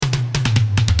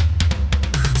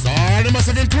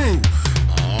Massive and crew.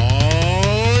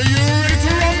 Are you ready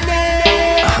to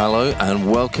rumble? Hello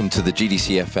and welcome to the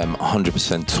Gdcfm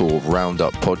 100% Tour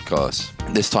Roundup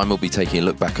podcast. This time we'll be taking a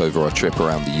look back over our trip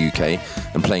around the UK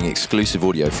and playing exclusive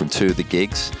audio from two of the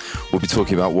gigs. We'll be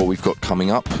talking about what we've got coming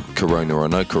up, Corona or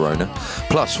no Corona.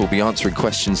 Plus we'll be answering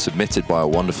questions submitted by our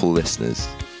wonderful listeners.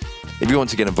 If you want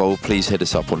to get involved, please hit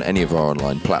us up on any of our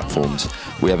online platforms.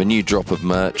 We have a new drop of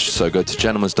merch, so go to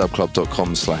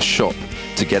gentleman'sdubclub.com/shop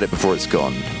to get it before it's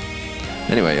gone.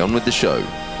 Anyway, on with the show.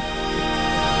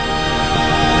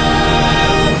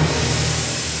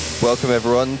 Welcome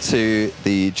everyone to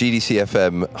the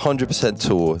GDCFM 100%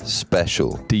 Tour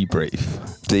special.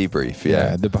 Debrief,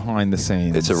 yeah. The behind the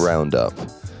scenes. It's a roundup.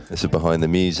 It's a behind the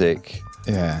music.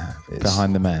 Yeah,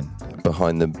 behind the men.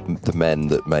 Behind the men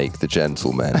that make the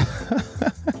gentlemen.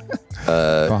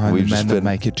 Behind the men that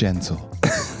make it gentle.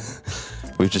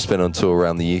 We've just been on tour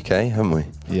around the UK, haven't we?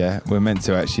 Yeah, we're meant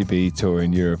to actually be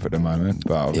touring Europe at the moment,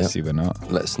 but obviously we're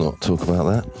not. Let's not talk about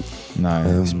that.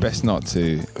 No, it's best not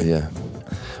to. Yeah.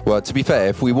 Well, to be fair,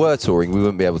 if we were touring, we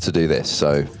wouldn't be able to do this,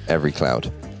 so every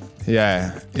cloud.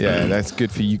 Yeah, that's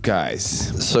good for you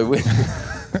guys.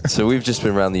 So we've just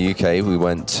been around the UK. We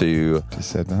went to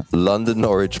London,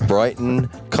 Norwich, Brighton,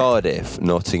 Cardiff,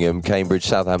 Nottingham, Cambridge,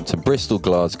 Southampton, Bristol,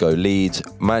 Glasgow, Leeds,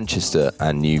 Manchester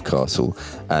and Newcastle.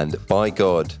 And by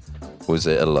God, was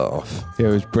it a laugh. Yeah,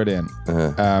 it was brilliant.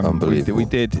 Unbelievable. We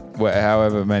did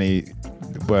however many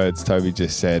words Toby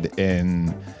just said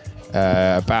in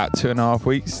about 2.5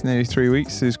 weeks, nearly 3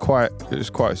 weeks. It was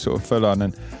quite sort of full on.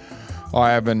 And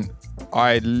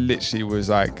I literally was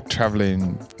like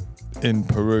traveling in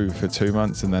Peru for 2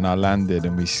 months, and then I landed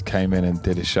and we came in and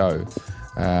did a show.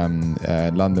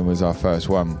 London was our first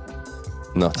one.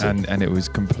 Nothing. And it was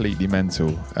completely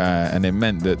mental. And it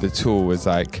meant that the tour was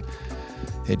like,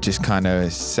 it just kind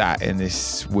of sat in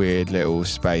this weird little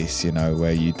space, you know,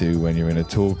 where you do when you're in a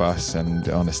tour bus and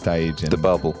on a stage. And the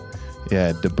bubble.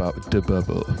 Yeah, the bubble.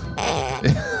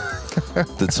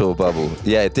 The tour bubble.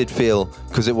 Yeah, it did feel,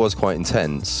 because it was quite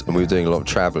intense and we were doing a lot of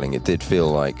travelling, it did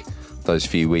feel like those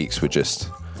few weeks were just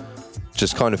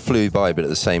kind of flew by, but at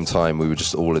the same time we were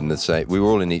just all in the same. We were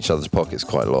all in each other's pockets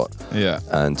quite a lot. Yeah.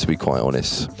 And to be quite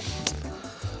honest,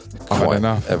 I've had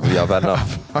enough. I've had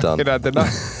enough. Done. I've had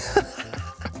enough.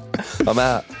 I'm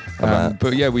out.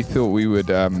 But yeah, we thought we would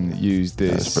use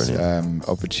this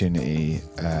opportunity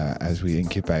as we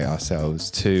incubate ourselves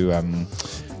to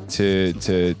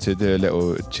do a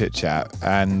little chit chat,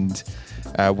 and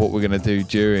what we're going to do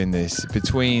during this,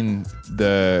 between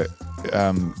the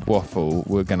waffle,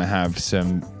 we're going to have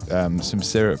some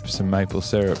syrup, some maple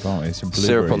syrup, aren't we? Some blueberries.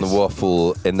 Syrup on the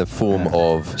waffle in the form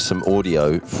of some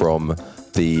audio from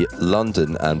the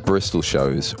London and Bristol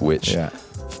shows, which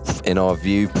in our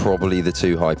view, probably the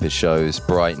two hypest shows.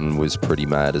 Brighton was pretty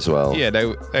mad as well. Yeah, they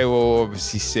were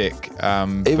obviously sick.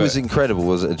 It was incredible,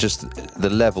 wasn't it? Just the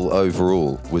level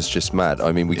overall was just mad.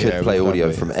 I mean, we could play audio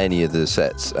lovely from any of the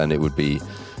sets and it would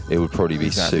probably be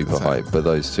super hype, but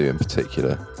those two in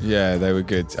particular. Yeah, they were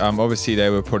good. Obviously, they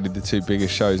were probably the two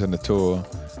biggest shows on the tour.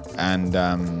 And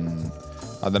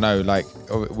I don't know, like,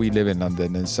 we live in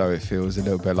London, and so it feels a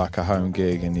little bit like a home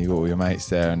gig, and you got all your mates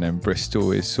there. And then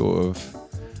Bristol is sort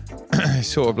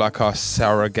of like our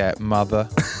surrogate mother,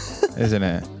 isn't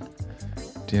it?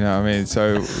 Do you know what I mean?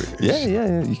 So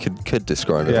yeah, you could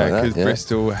describe it like that. Yeah, because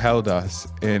Bristol held us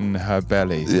in her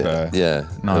belly for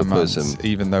 9 months,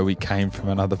 even though we came from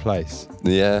another place.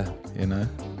 Yeah, you know,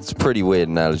 it's a pretty weird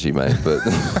analogy, mate, but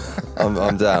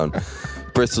I'm down.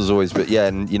 Bristol's always, but yeah,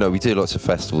 and you know, we do lots of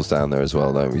festivals down there as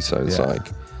well, don't we? So it's like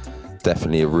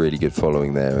definitely a really good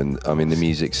following there, and I mean the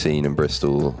music scene in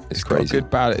Bristol is crazy.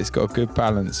 It's got a good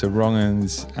balance of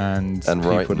wrong-uns and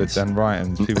people that done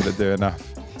right-uns, people that do enough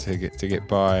to get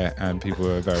by, and people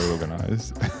who are very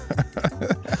organised.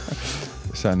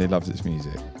 Certainly loves its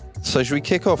music. So should we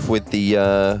kick off with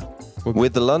the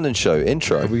London show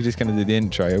intro? Are we just going to do the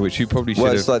intro, which you probably should?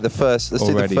 Well, it's like the first. Let's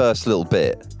do the first little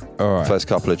bit. All right. First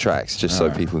couple of tracks, just so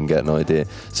people can get an idea.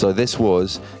 So this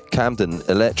was Camden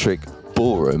Electric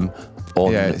Ballroom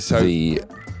on the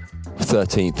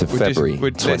 13th of February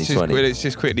 2020. Let's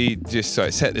just quickly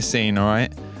set the scene, all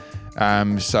right?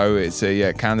 So it's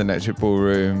a Camden Electric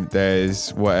Ballroom.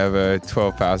 There's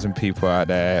 12,000 people out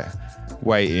there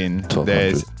waiting.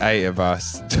 There's 8 of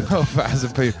us,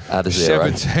 12,000 people. Add a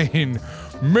zero. 17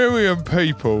 million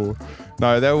people.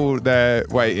 No, they're all there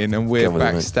waiting, and we're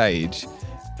backstage.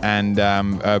 And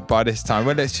by this time,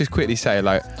 well, let's just quickly say,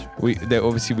 like, we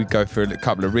go through a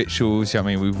couple of rituals. I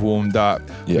mean, we've warmed up,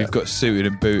 we've got suited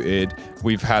and booted,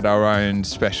 we've had our own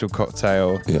special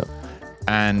cocktail,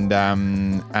 and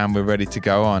we're ready to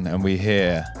go on. And we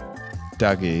hear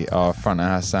Dougie, our front of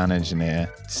house sound engineer,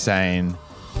 saying,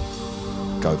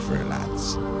 "Go for it,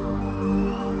 lads."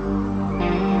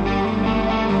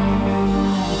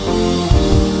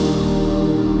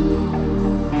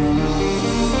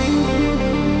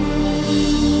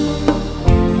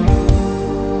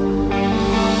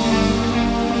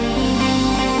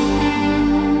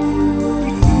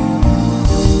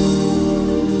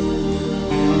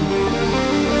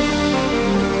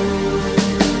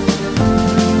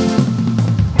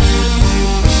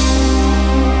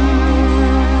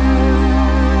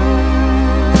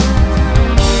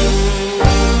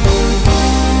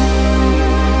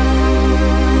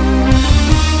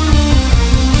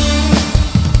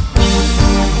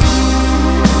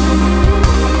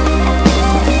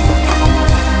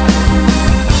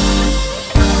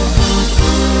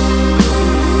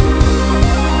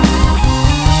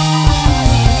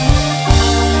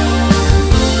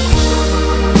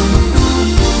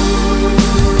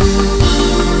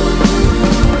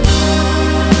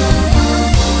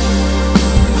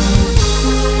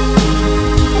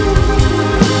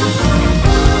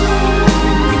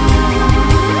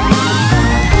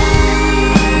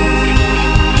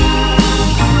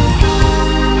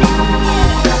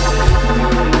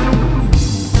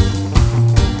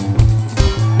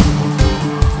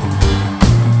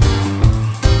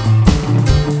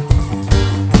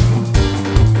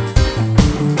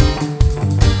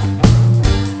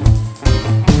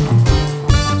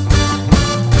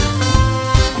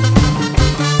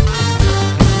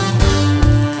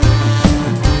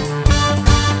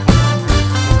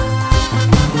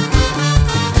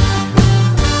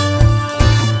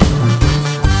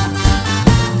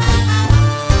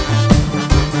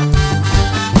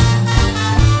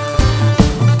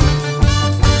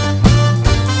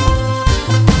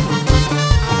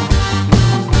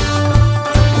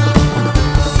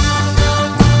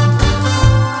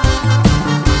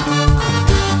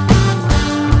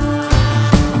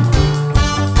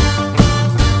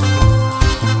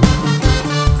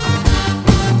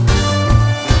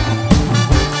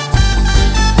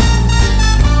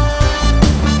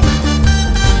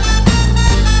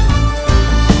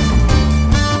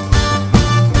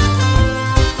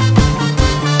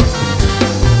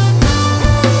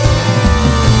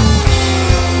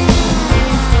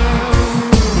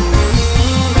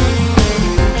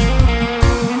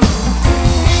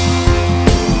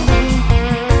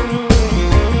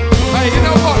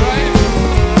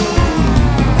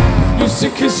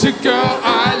 It's a girl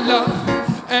I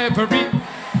love every.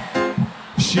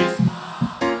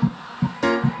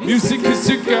 Music is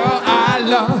a girl I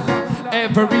love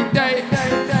every day,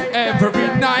 every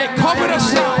night. Come with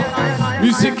us now.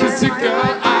 Music is a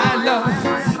girl I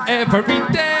love every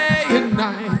day and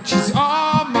night. She's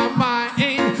on my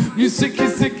mind. Music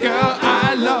is a girl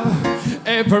I love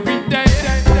every day,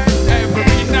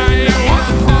 every night.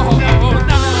 Oh, no.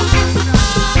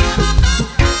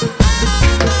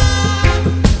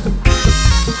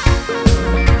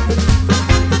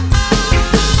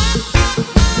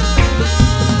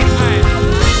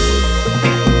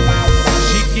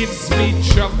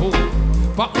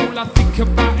 But all I think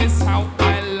about is how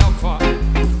I love her.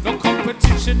 No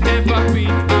competition, never been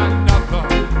another.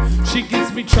 She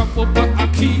gives me trouble, but I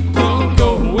keep on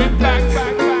going back.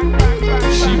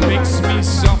 She makes me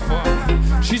suffer.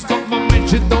 She's got my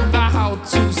measure, don't know how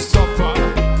to stop her.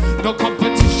 No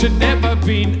competition, never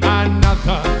been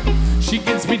another. She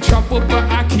gives me trouble, but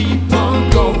I keep on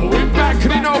going back.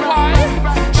 And you know why?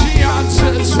 She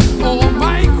answers all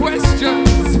my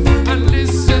questions and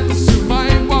listens to my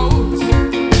woes.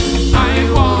 I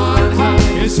want her,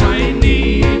 yes I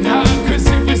need her, cause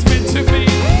it was meant to be,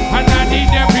 and I need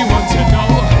everyone to know.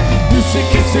 Music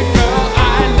is a girl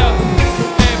I love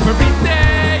every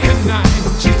day and night.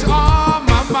 She's on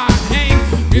my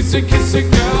mind. Music is a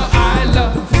girl I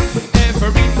love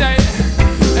every day,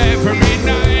 every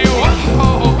night.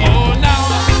 Oh, now.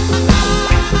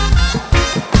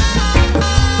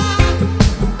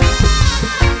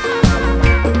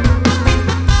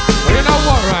 You know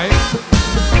what, right?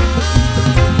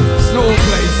 Slow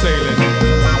play sailing.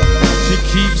 She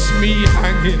keeps me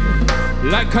hanging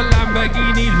like a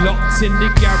Lamborghini locked in the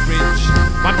garage.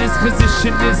 My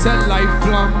disposition is a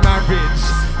lifelong marriage.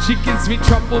 She gives me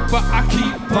trouble, but I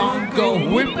keep on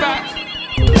going back.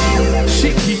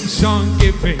 She keeps on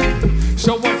giving,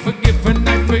 so I forgive and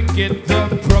I forget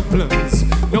the problems.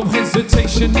 No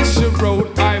hesitation, it's the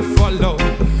road I follow.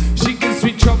 She gives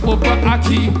me trouble, but I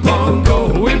keep on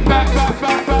going back.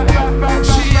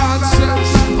 She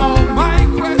answers all my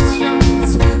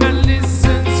questions and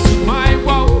listens to my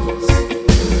woes.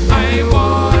 I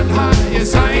want her,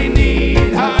 yes I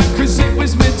need her, cause it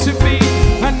was meant to be,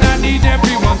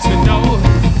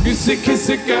 Music is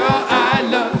a girl I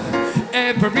love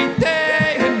every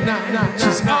day and night.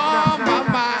 She's on my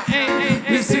mind.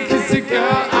 Music is a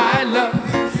girl I love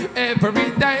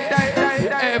every day,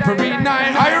 every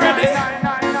night. Are you ready?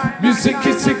 Music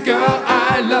is a girl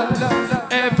I love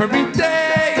every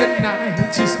day and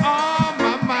night. She's on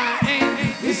my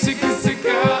mind. Music is a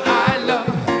girl I love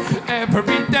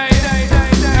every day,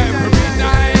 every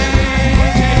night.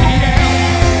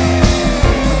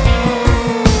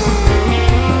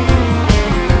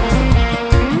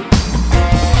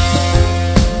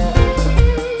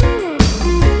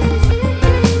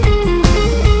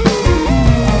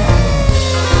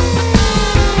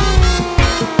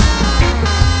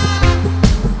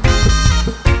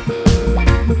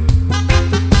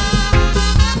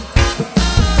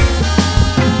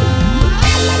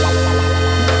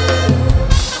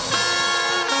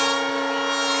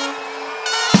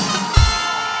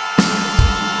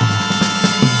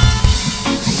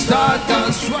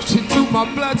 Stardust rushing through my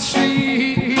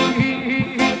bloodstream.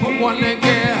 I wanna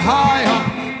get higher.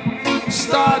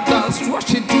 Stardust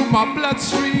rushing through my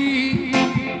bloodstream.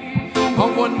 I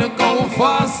wanna go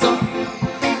faster.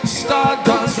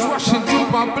 Stardust rushing through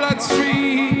my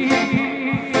bloodstream.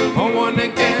 I wanna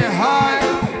get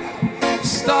higher.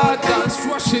 Stardust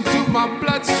rushing through my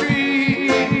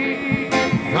bloodstream.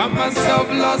 Find myself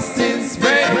lost in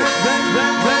space. Find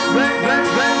myself lost in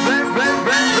space.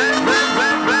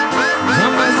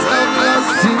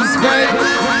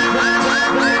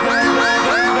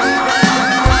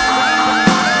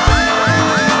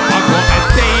 I got a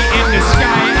day in the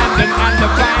sky and an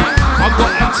alibi. I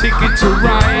got a ticket to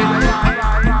ride.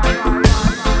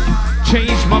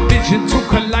 Change my vision to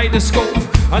kaleidoscope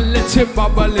and let it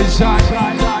bubble inside.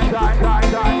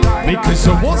 Because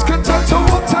the walls can turn to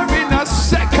water in a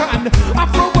second. I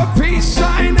throw a peace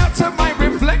sign out to my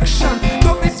reflection.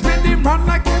 Got me spinning round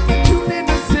like every tune in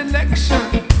a selection.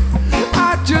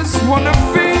 I just wanna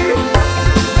feel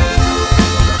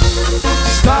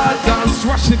stardust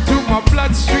rushing through my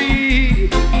bloodstream.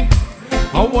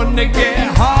 I wanna get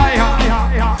higher.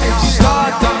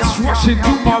 Stardust rushing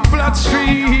through my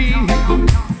bloodstream.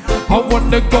 I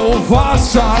wanna go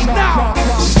faster now.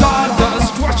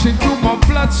 Stardust rushing through my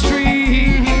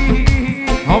bloodstream.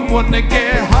 I wanna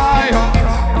get higher.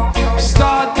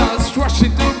 Stardust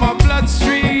rushing through my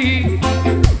bloodstream.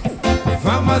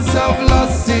 Find myself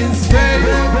lost in space.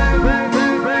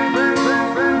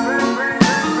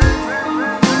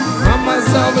 Find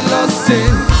myself lost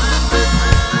in.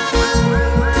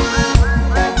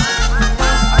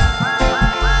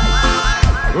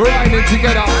 We're riding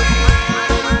together.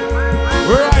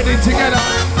 We're riding together.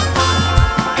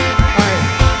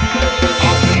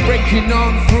 I've been breaking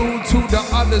on through to the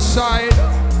other side,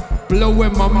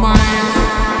 blowing my mind.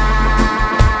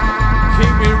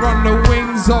 Keep me on the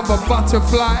wings of a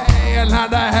butterfly and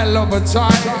had a hell of a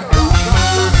time.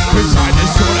 Cause I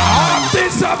just wanna have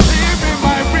disappear in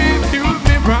my rearview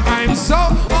mirror. I'm so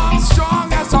strong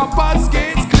as our buzz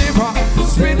gets clearer.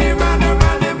 Spinning round and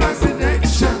round in my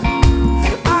selection.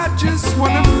 I just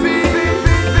wanna feel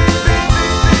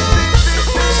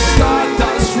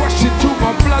stardust rushing through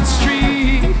my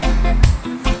bloodstream.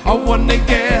 I wanna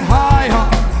get higher.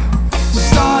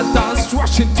 Stardust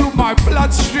rushing through my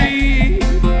bloodstream.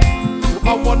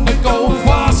 I wanna go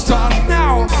faster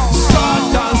now.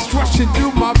 Stardust rushing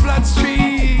through my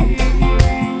bloodstream.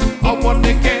 I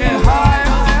wanna get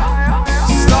higher.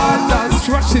 Stardust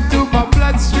rushing through my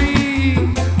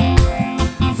bloodstream.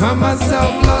 Find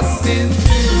myself lost in.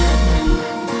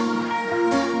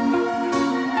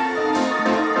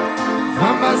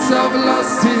 Find myself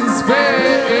lost in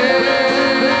space.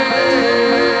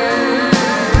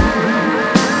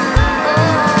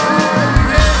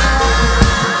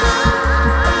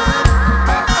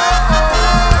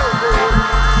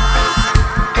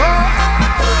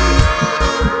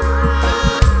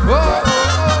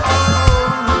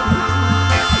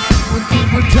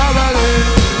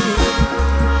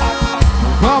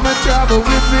 Come and travel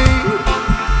with me.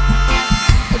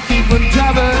 Keep on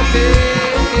traveling. Hey.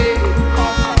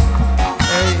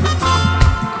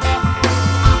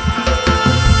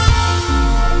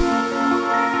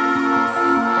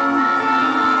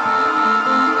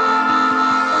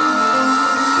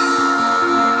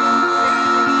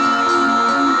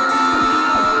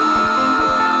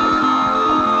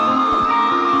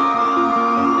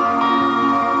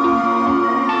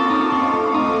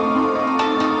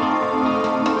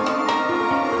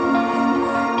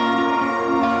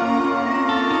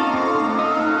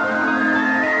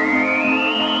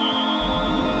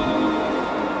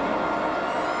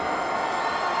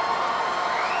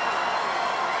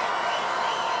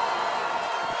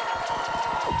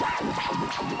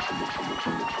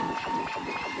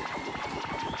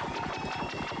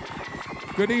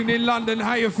 Good evening, London.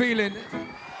 How you feeling?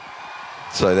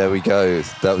 So there we go.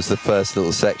 That was the first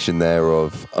little section there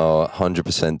of our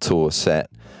 100% tour set,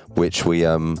 which we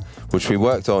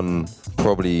worked on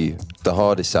probably the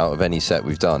hardest out of any set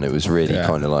we've done. It was really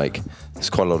kind of like there's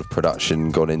quite a lot of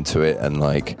production got into it, and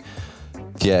like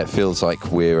it feels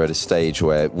like we're at a stage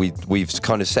where we've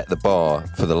kind of set the bar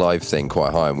for the live thing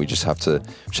quite high, and we just have to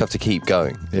keep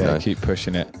going. You know? Keep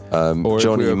pushing it. Or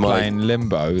Johnny, if we were playing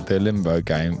Limbo, the Limbo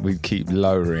game, we'd keep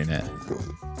lowering it.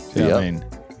 Do you know what I mean?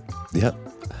 Yeah.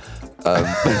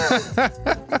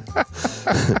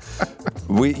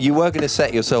 You were going to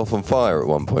set yourself on fire at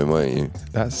one point, weren't you?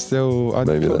 That's still. I'd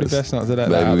probably best not to let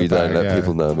that out. Maybe we don't let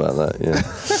people know about that. Yeah.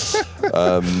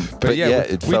 But yeah,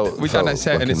 we've done that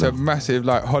set, and it's a massive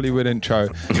like Hollywood intro,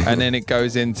 and then it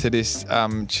goes into this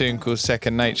tune called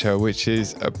Second Nature, which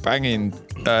is a banging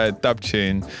dub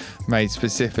tune made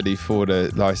specifically for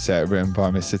the live set, written by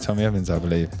Mr. Tommy Evans, I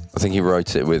believe. I think he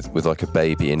wrote it with like a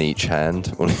baby in each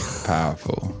hand.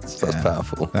 Powerful. That's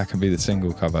powerful. That can be the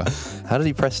single cover. How did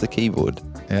he press the keyboard?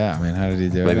 Yeah, I mean, how did he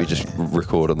do it? Maybe just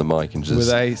record on the mic and just. Were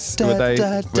they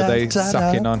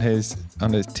sucking on his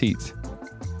teats?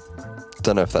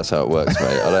 Don't know if that's how it works,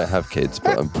 mate. I don't have kids,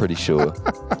 but I'm pretty sure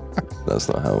that's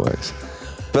not how it works.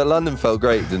 But London felt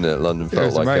great, didn't it? London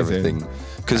felt like amazing. Everything.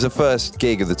 Because the first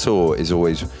gig of the tour is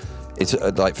always, it's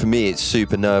like for me, it's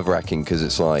super nerve-wracking because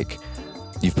it's like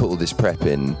you've put all this prep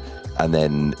in, and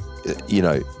then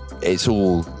it's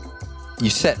all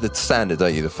you set the standard,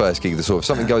 don't you? The first gig of the tour. If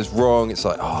something goes wrong, it's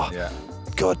like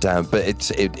god damn.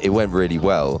 But it went really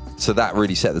well, so that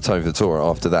really set the tone for the tour. And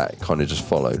after that, it kind of just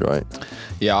followed, right?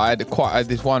 Yeah, I had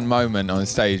this one moment on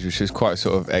stage which was quite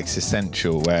sort of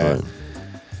existential, where. Right.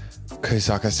 Because,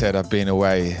 like I said, I've been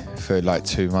away for like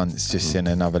 2 months, just in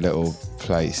another little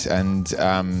place, and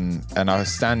I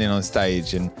was standing on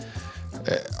stage, and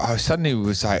I suddenly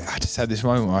was like, I just had this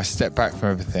moment where I stepped back from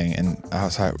everything, and I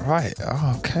was like, right,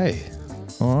 okay,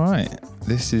 all right,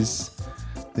 this is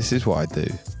what I do.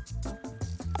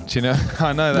 Do you know?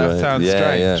 I know that sounds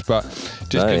strange, but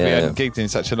just because we hadn't gigged in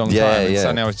such a long time, and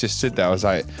suddenly I was just stood there, I was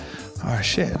like, oh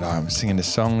shit, I'm singing the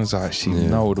songs, I actually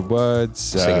know all the words.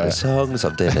 Singing the songs,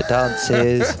 I'm doing the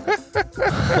dances.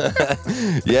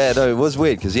 Yeah, no, it was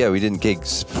weird because we didn't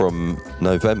gigs from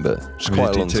November, which is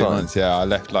quite a long 2 months, I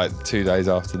left like 2 days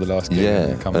after the last gig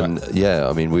and come back.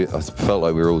 I mean, I felt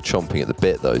like we were all chomping at the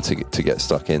bit though to get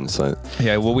stuck in. So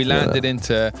we landed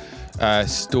into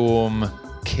Storm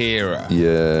Kira.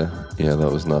 Yeah,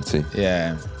 that was nutty.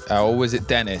 Yeah. Or was it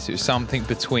Dennis? It was something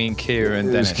between Kira and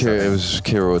Dennis. It was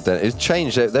Kira or Dennis. It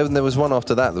changed. Then there was one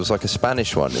after that. There was like a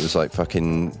Spanish one. It was like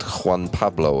fucking Juan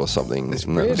Pablo or something.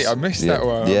 Really? I missed that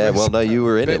one. Yeah, well, no, you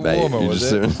were in it, mate. Warmer,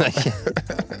 was it?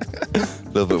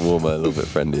 A little bit warmer, a little bit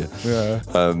friendlier.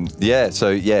 Yeah. So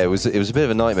it was a bit of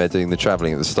a nightmare doing the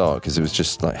travelling at the start because it was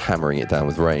just like hammering it down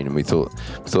with rain, and we thought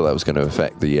that was going to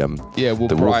affect the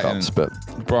the walk-ups, but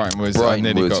Brighton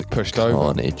nearly got pushed over.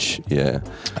 Carnage. Yeah.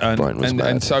 Brighton was bad.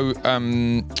 And so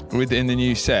within the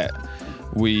new set,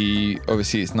 we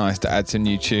obviously it's nice to add some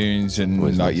new tunes, and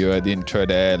like nice. You heard the intro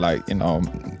there, like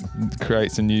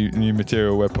create some new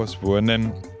material where possible, and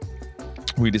then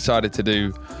we decided to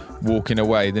do Walking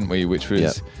Away, didn't we? Which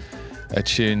was a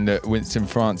tune that Winston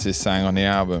Francis sang on the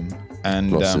album,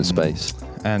 and Lost in Space.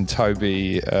 And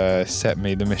Toby set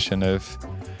me the mission of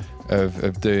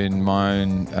doing my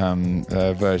own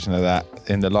version of that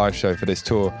in the live show for this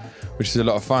tour, which is a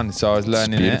lot of fun. So I was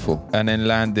learning it, and then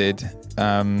landed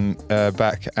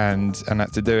back and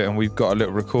had to do it. And we've got a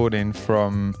little recording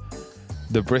from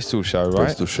the Bristol show, right?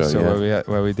 Bristol show, so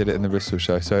where we did it in the Bristol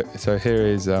show. So here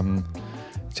is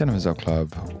Gentlemen's Odd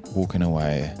Club, Walking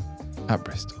Away at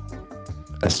Bristol.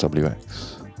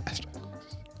 SWX.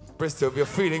 Bristol, if you're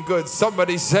feeling good,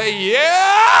 somebody say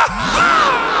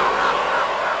yeah!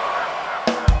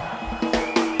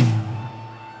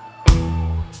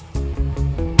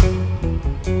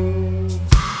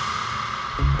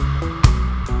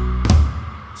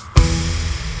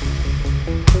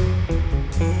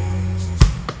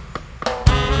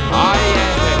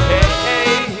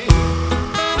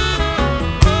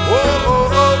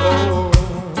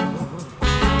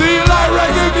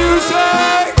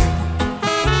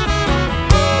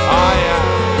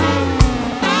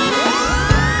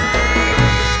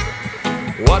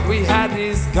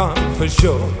 For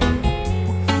sure,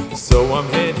 so I'm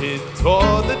headed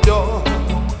toward the door.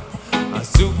 A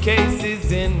suitcase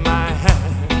is in my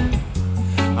hand.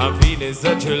 I'm feeling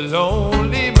such a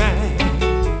lonely man.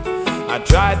 I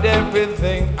tried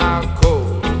everything I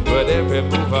could, but every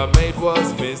move I made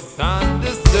was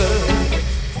misunderstood.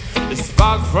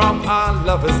 spark from our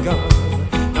lovers gone.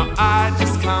 Now I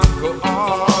just can't go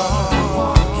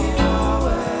on.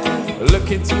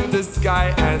 Look into the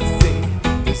sky and see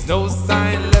there's no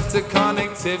sign left of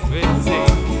connectivity.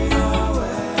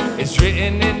 It's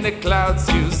written in the clouds,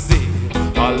 you see.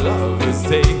 Our love has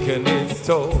taken its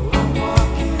toll.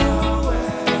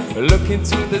 Look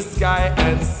into the sky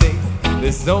and see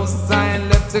there's no sign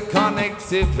left of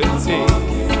connectivity.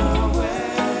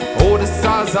 All the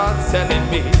stars are telling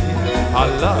me our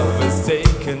love has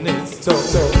taken its toll.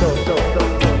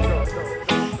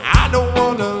 I don't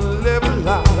wanna live a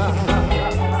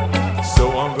lie, so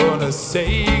I'm gonna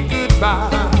say goodbye.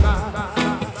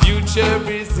 The future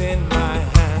is in my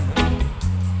hand.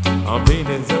 I'm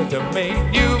being told to make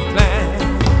new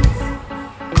plans.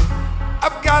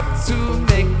 I've got to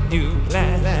make new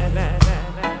plans.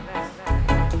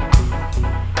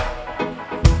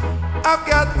 I've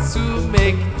got to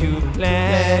make new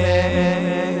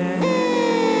plans.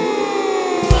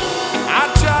 I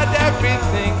tried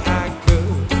everything I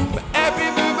could, but every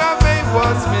move I made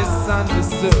was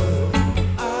misunderstood.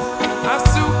 I have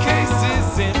suitcases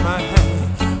in my hand,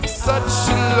 such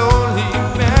a lonely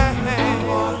man.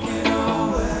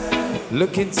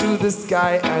 Look into the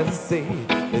sky and see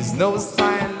there's no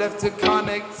sign left of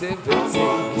connectivity.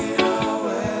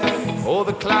 All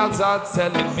the clouds are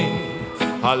telling me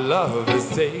our love has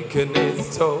taken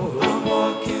its toll.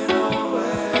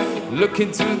 Look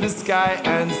into the sky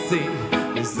and see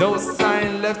there's no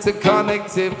sign left of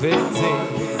connectivity.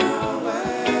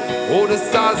 All the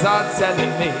stars are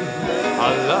telling me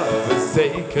our love has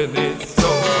taken its toll.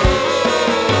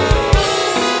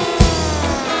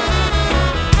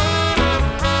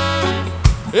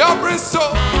 Yo,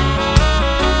 Bristol,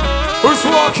 who's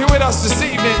walking with us this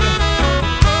evening?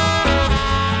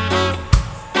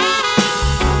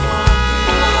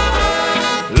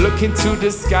 Look into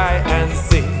the sky and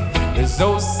see there's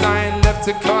no sign left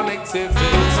of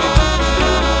connectivity.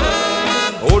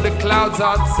 All the clouds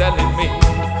are telling me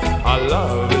our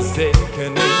love has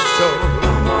taken its toll.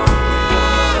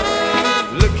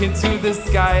 Look into the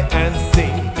sky and see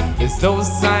there's no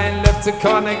sign left of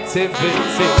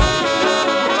connectivity.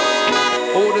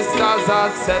 All the stars are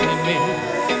telling me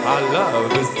our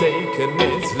love has taken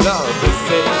its, love has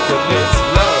taken its,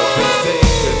 love has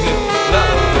taken its,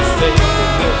 love has taken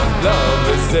its, love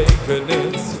has taken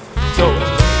its toll.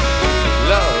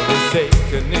 Love has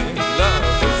taken it,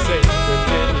 love has taken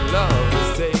it, love has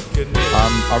taken it.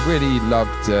 I really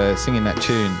loved singing that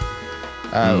tune.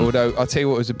 Although I'll tell you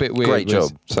what was a bit weird. Great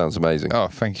job. Sounds amazing. Oh,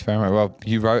 thank you very much. Well,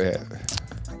 you wrote it.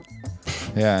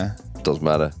 Yeah. Doesn't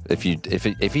matter. If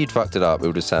you'd fucked it up, it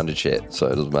would have sounded shit. So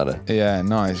it doesn't matter. Yeah,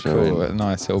 nice, You know cool, what I mean?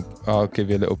 nice. I'll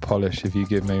give you a little polish if you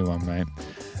give me one, mate.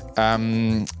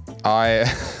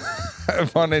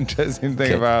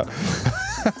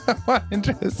 One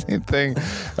interesting thing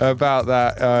about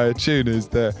that tune is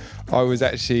that I was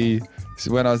actually,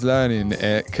 when I was learning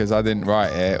it, because I didn't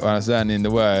write it, when I was learning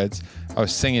the words, I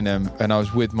was singing them and I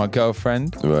was with my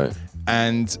girlfriend. Right.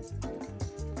 And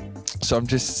so I'm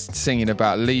just singing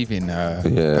about leaving her,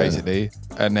 Yeah. basically.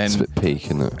 And then It's a bit peak,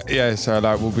 isn't it? yeah, so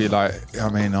like we'll be like, I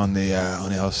mean, on the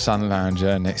old sun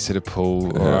lounger next to the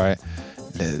pool, Yeah. all right,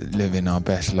 living our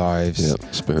best lives.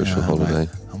 Yep. Spiritual I'm holiday. like,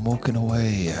 I'm walking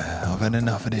away. I've had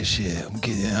enough of this shit. I'm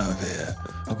getting out of here.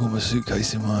 I've got my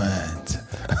suitcase in my hand.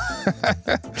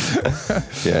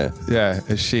 Yeah. Yeah,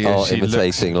 as she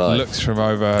imitating life. looks from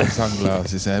over her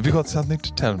sunglasses. Have you got something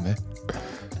to tell me?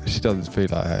 She doesn't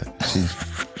speak like that.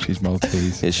 She's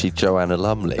Maltese. Is she Joanna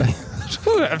Lumley?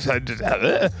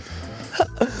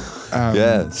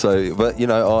 Yeah. So, but you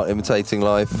know, art imitating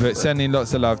life. But sending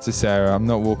lots of love to Sarah. I'm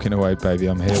not walking away, baby.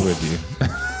 I'm here with you.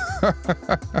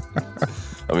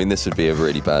 I mean, this would be a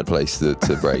really bad place to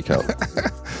break up.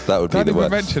 That would be Don't the even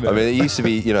worst. mention it. I mean, it used to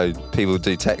be, you know, people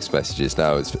do text messages.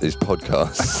 Now it's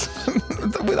podcasts.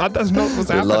 That's not what's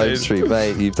The happening. live stream,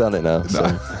 mate. You've done it now. So.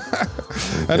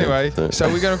 Anyway, so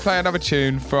we're going to play another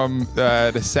tune from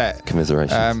the set.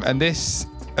 Commiserations. And this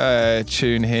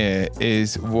tune here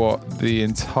is what the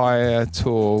entire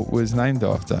tour was named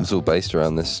after. It's all based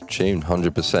around this tune,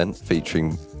 100%,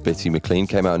 featuring Bitty McLean.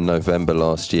 Came out in November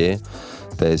last year.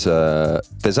 There's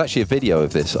actually a video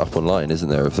of this up online, isn't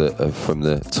there? From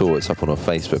the tour. It's up on our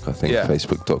Facebook, I think. Yeah.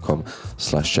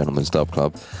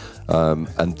 Facebook.com/gentleman'sdubclub.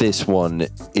 And this one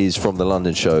is from the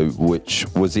London show, which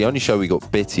was the only show we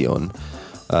got Bitty on.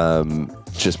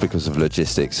 Just because of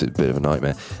logistics, it's a bit of a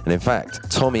nightmare. And in fact,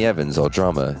 Tommy Evans, our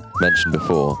drummer, mentioned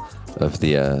before of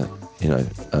the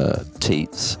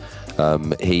Teats,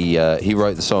 he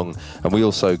wrote the song, and we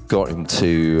also got him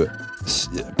to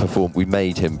perform. We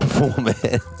made him perform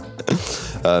it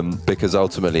because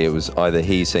ultimately it was either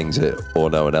he sings it or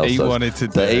no one else He does. wanted to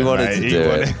do But he it, wanted mate. to He do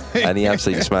wanted- it, and he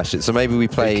absolutely smashed it. So maybe we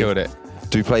play. He killed it.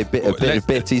 Do we play a bit of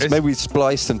bitties? Maybe we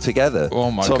splice them together. Oh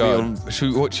my Tommy god! on-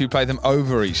 Should we play them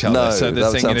over each other No, so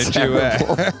they're that singing a sounds duet?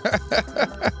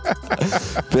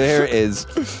 But here it is,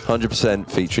 100%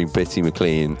 featuring Bitty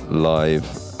McLean live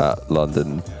at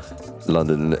London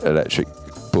Electric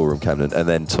Ballroom Camden, and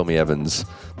then Tommy Evans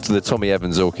to the Tommy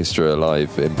Evans Orchestra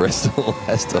live in Bristol,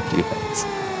 SWS.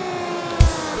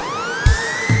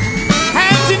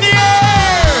 Hands in the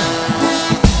air!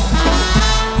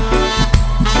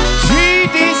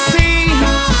 GDC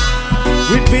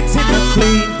with Bitty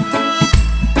McLean.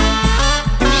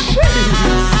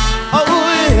 Oh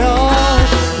Lord,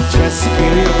 just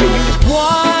give me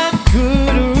one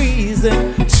good reason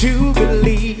to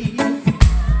believe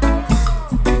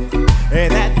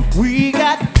that we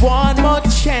got one more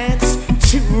chance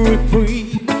to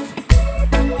reprieve.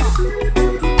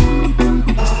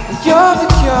 You're the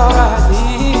cure I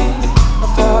need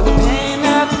for the pain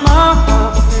that my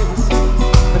heart feels.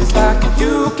 But it's like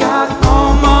you got no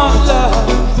more love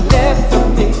left for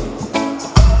me.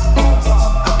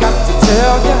 I got to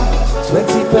tell you,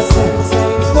 20%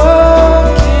 ain't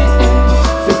working,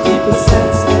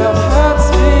 50% still hurts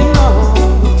me, no.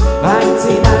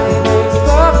 99 ain't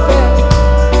perfect,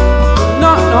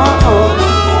 no, no, no.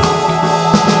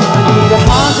 I need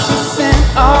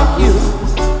 100% of you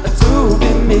to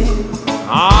be me.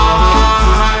 I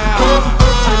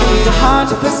need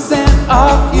 100%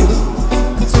 of you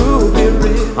to be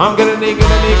real. I'm gonna need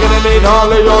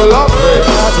all of your love.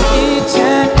 Cause each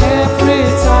and every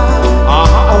time I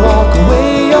walk away,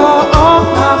 you're on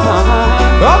my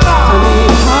mind. I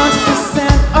need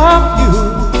 100% of you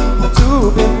to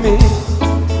be me.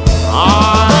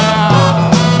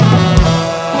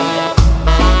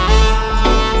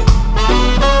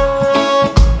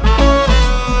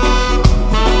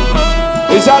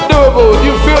 Is that doable?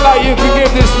 You feel like you can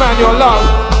give this man your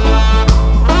love?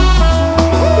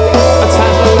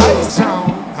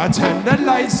 I turn the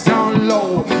lights down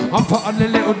low. I'm putting a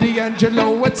little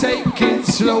D'Angelo. We're taking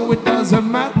slow. It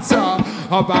doesn't matter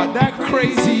about that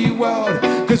crazy world.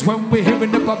 Cause when we're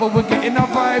hearing the bubble, we're getting our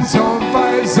vibes on,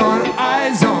 eyes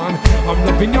on. I'm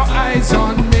loving your eyes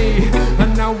on me.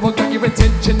 And now I got your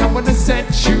attention. I wanna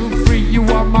set you free. You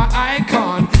are my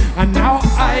icon. And now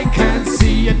I can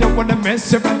see. I don't wanna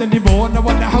mess around anymore. I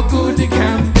wonder how good it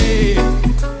can be.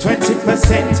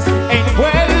 20% ain't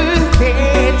worth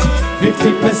it.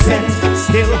 50%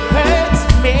 still hurts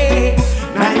me.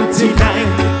 99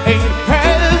 ain't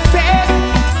perfect.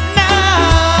 No,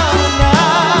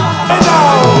 no, no.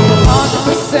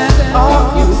 100%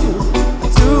 of you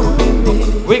to be me.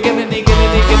 We're gonna need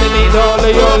all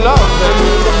of your love. I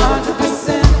need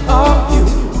 100% of you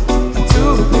to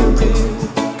be real.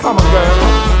 Come on, girl.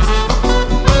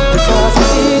 Because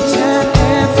each and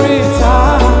every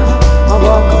time I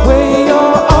walk away,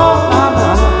 you're on my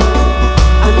mind.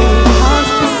 I need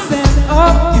 100%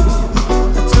 of you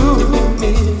to be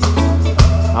me.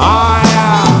 Ah,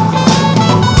 yeah.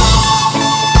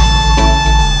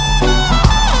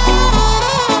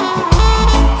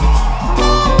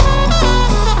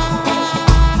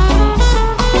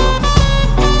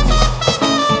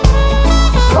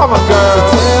 Come on, girl.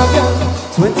 Tell you,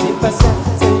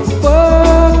 20% ain't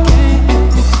working,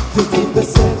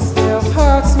 50% still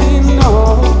hurts me, no.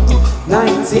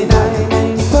 99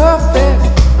 ain't perfect.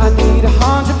 I need 100%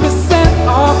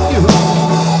 of you.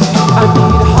 I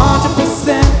need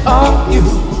 100% of you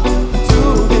to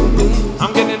be me.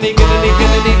 I'm gonna need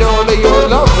all of your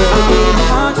love. I need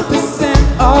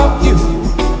 100% of you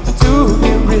to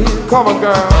be real. Come on,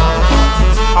 girl.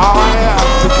 Oh, yeah.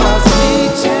 Because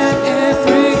each and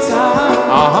every time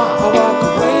I walk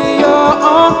away, you're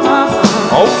on my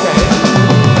mind. Okay.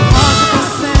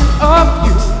 100% of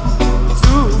you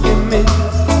to be me.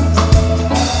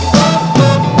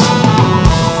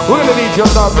 We're gonna need your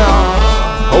love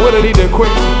now. Or we're gonna need it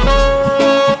quick.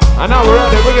 And now we're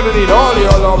at it. We're gonna need all of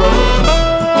your love.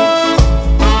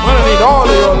 We're gonna need all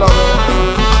of your love.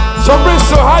 So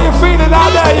Bristol, how you feeling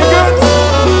out there? You good?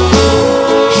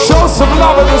 Show some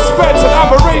love and respect and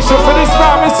admiration for this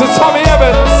man, Mr. Tommy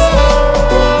Evans.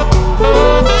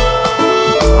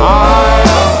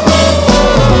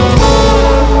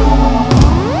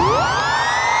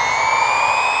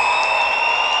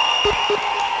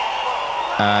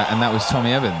 And that was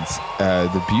Tommy Evans.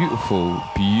 The beautiful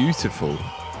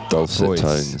Dulcet voice.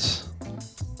 tones.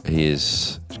 He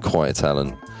is quite a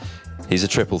talent. He's a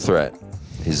triple threat.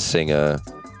 He's a singer,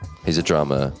 he's a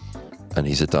drummer, and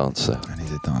he's a dancer.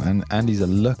 And he's a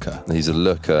looker. He's a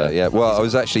looker, yeah. Well,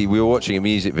 we were watching a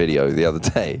music video the other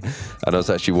day, and I was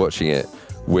actually watching it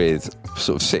with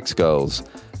sort of 6 girls,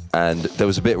 and there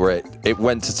was a bit where it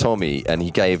went to Tommy, and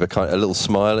he gave a little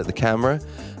smile at the camera,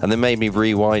 and they made me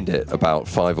rewind it about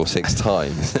 5 or 6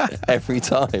 times. Every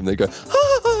time they go,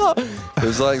 ah! It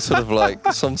was like sort of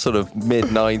like some sort of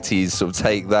mid-90s sort of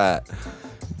take that,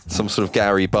 some sort of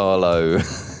Gary Barlow.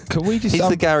 Can we just He's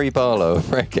the Gary Barlow of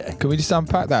reggae. Can we just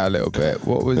unpack that a little bit?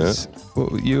 What was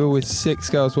you were with 6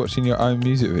 girls watching your own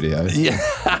music video? Yeah.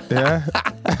 Yeah?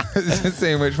 Just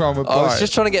seeing which one would bite. I was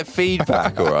just trying to get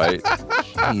feedback, all right?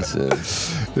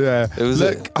 Jesus. Yeah. It was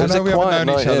Look, I know we haven't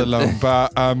known each other in. long,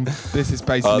 but this is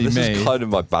basically this me. is kind of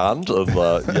my band, and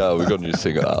yeah, we're going to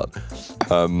sing it out.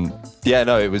 Yeah,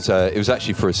 no, it was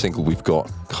actually for a single we've got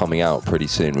coming out pretty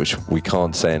soon, which we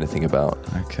can't say anything about.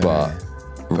 Okay.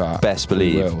 But best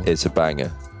believe it's a banger.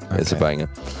 Okay. It's a banger.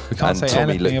 We can't say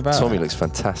anything about Tommy it. looks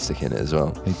fantastic in it as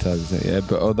well. He does, yeah.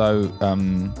 But although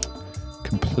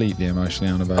completely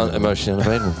emotionally unavailable. Emotionally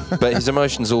unavailable. But his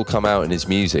emotions all come out in his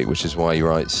music, which is why he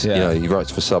writes. Yeah. You know, he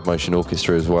writes for Submotion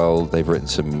Orchestra as well. They've written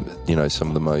some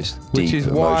of the most which deep is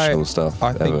why emotional stuff.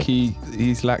 I think ever.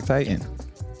 he's lactating.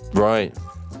 Right.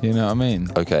 You know what I mean?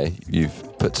 Okay, you've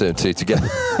put 2 and 2 together.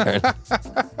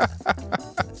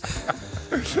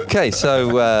 Okay,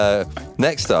 so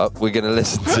next up, we're going to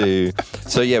listen to...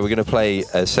 So, yeah, we're going to play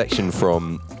a section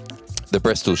from the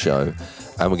Bristol show,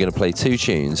 and we're going to play 2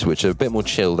 tunes, which are a bit more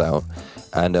chilled out.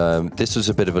 And this was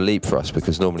a bit of a leap for us,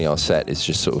 because normally our set is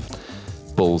just sort of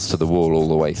balls to the wall all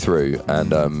the way through.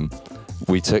 And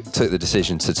we took the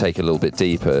decision to take a little bit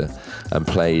deeper and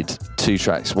played 2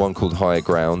 tracks, one called Higher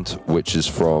Ground, which is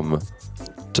from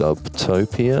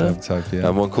Dubtopia,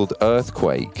 and one called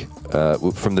Earthquake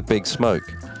from the Big Smoke.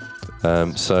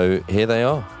 So here they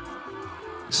are.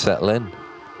 Settle in.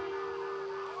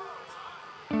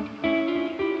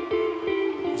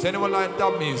 Does anyone like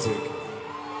dub music?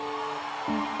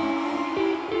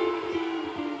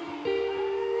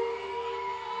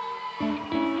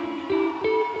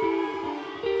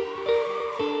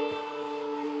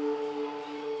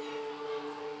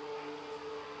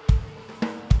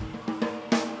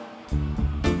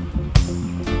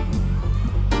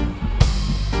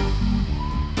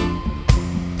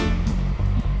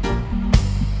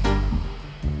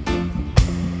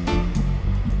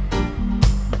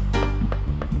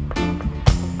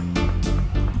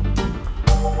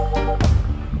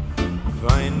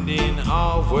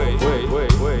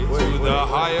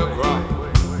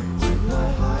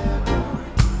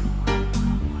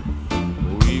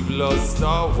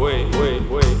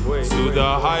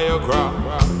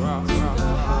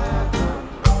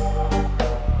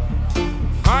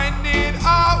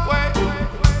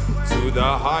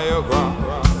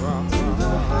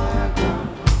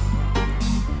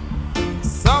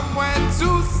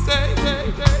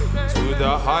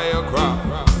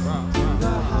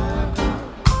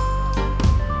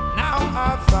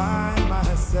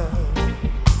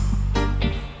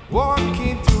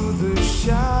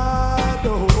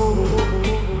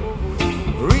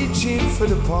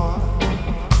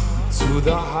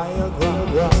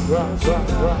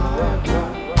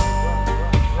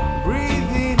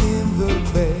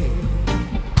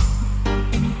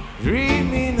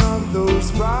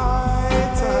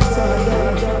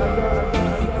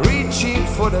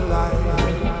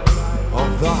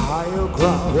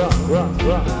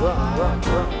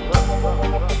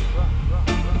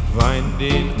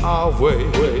 Finding our way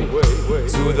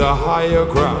to the higher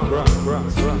ground.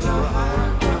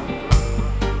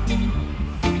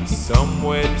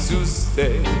 Somewhere to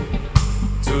stay,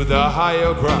 to the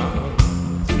higher ground.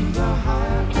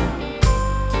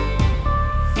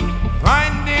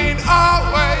 Finding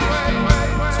our way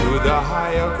to the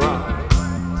higher ground.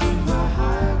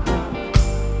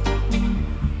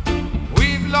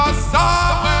 We've lost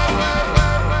our way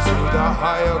to the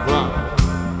higher ground.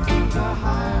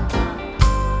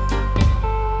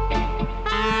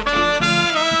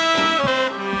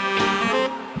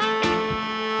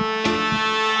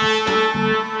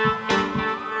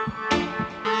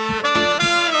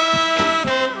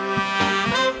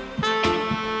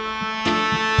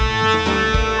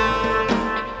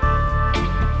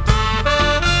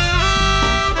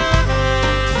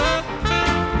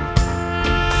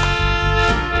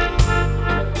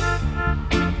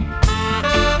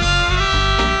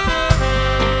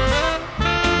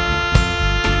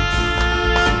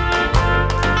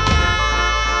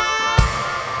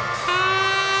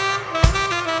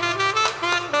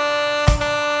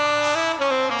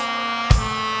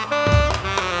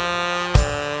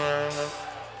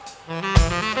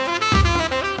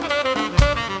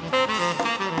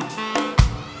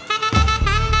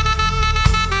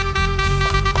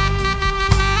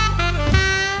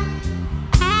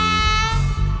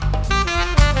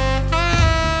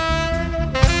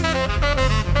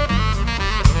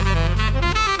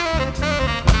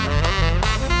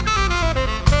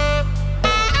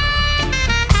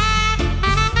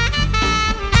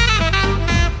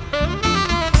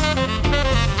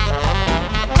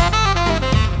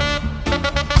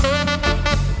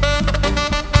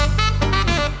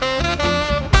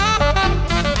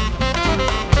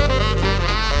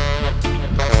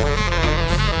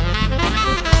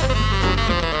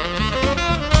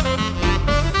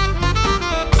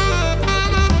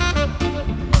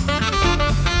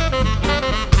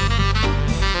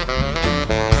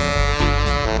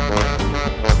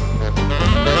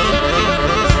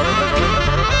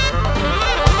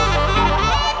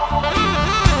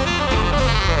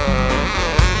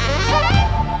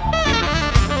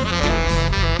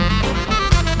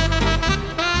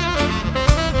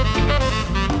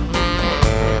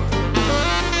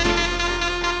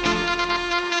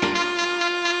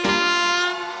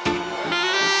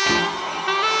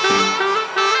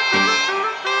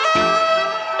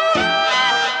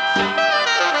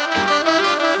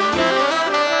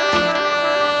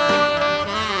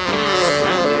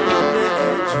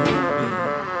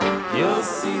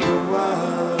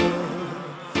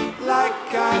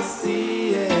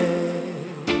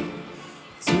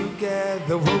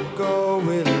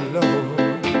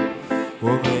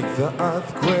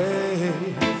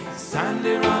 earthquake. Stand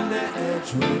here on the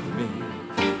edge with me.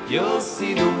 You'll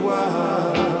see the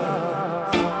world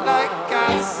like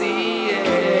I see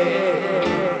it.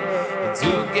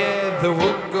 Together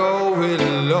we'll go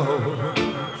low.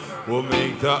 We'll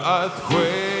make the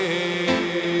earthquake.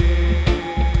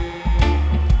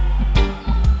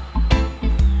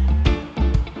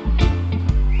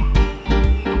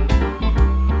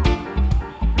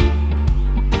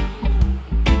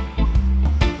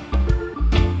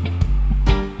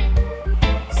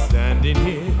 Standing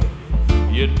here,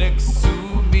 you're next to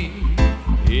me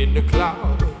in the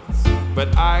clouds, but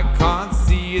I can't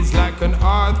see. It's like an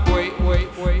earthquake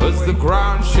as the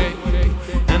ground shake,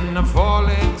 and I fall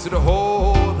into the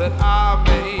hole that I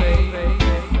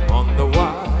made on the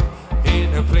wire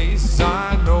in a place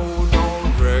I don't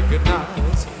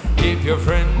recognize. If your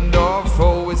friend or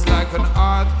foe is like an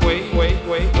earthquake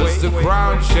as the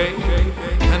ground shake,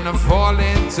 and I fall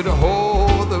into the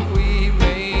hole that we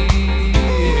made.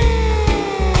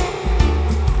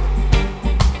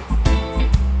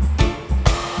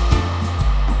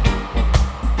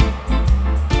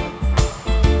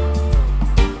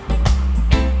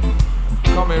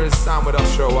 Come here and stand with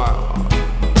us for a while.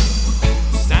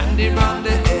 Standing on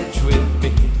the edge with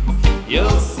me,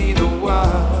 you'll see the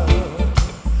world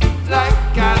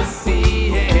like I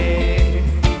see it.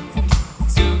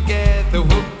 Together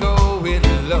we'll go it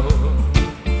low.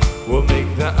 We'll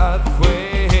make the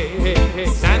earthquake.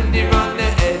 Standing on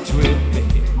the edge with me,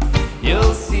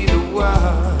 you'll see the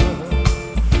world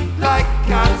like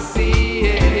I see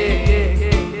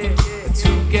it.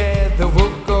 Together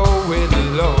we'll go it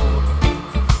low.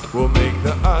 We'll make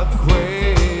the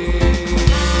earthquake.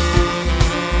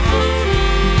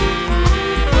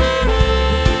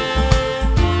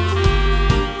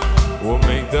 We'll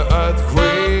make the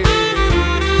earthquake.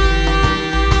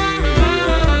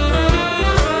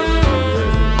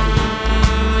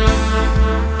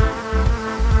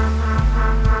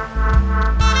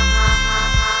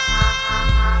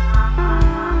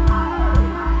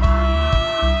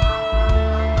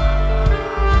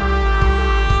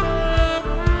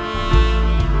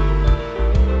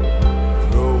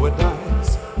 Throw a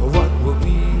dice, what will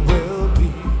be.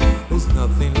 There's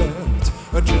nothing left,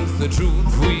 just the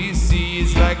truth we see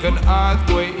is like an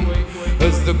earthquake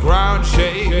as the ground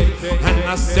shake, and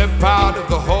I step out of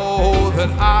the hole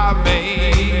that I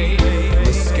made.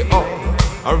 Risk it all,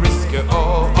 I risk it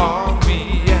all on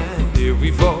me, and here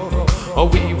we fall, or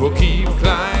we will keep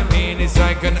climbing. It's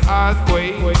like an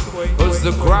earthquake as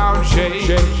the ground shake,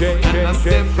 and I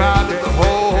step out of the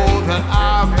hole that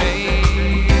I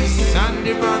made.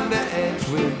 Standing on the edge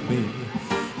with me,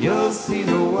 you'll see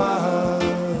the world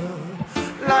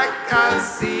like I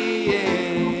see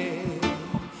it.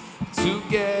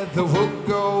 Together we'll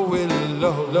go it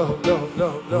low.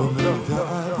 We'll make the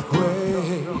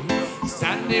earthquake.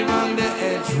 Standing on the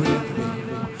edge with me,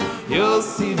 you'll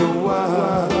see the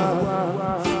world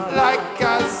like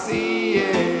I see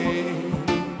it.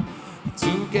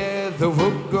 Together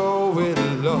we'll go it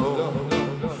low.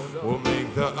 We'll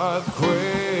make the earthquake.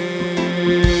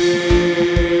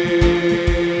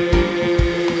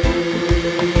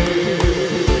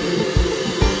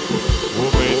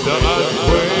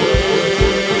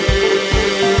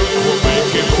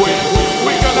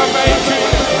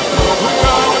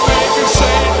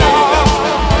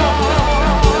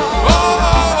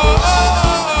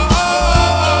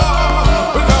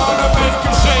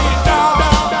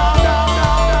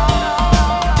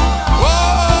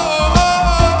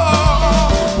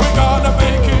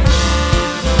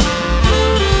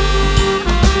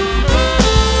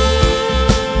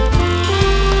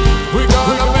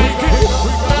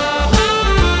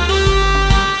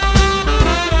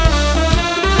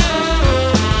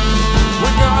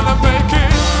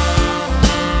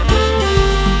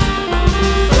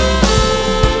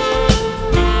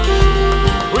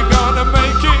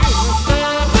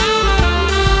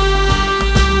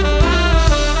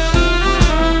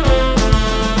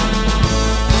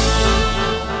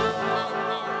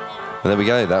 There we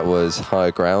go. That was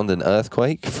Higher Ground and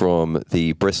Earthquake from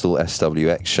the Bristol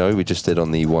SWX show we just did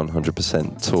on the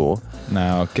 100% tour.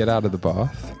 Now, get out of the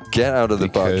bath. Get out of the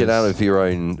bath. Get out of your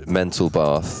own mental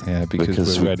bath. Yeah,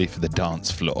 because we're ready for the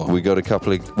dance floor. We got a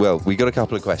couple of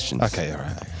questions. Okay, all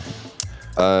right.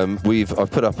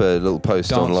 I've put up a little post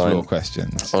dance online floor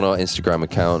questions on our Instagram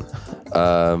account.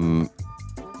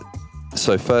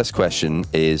 So first question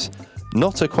is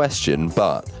not a question,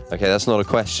 but okay, that's not a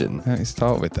question. Let's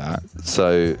start with that.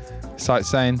 So it's like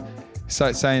saying,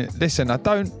 listen, I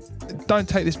don't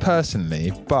take this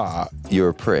personally, but you're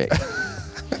a prick.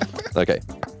 Okay,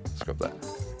 scrub that.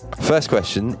 First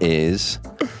question is,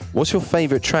 What's your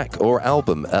favourite track or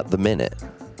album at the minute?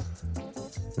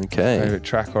 Okay. Favourite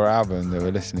track or album that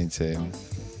we're listening to?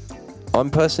 I'm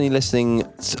personally listening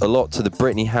a lot to the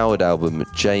Brittany Howard album,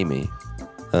 Jamie.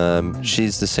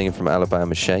 She's the singer from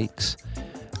Alabama Shakes,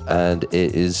 and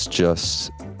it is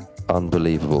just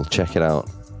unbelievable. Check it out.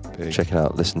 Big. Check it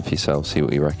out. Listen for yourself. See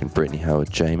what you reckon. Brittany Howard,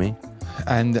 Jamie.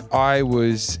 And I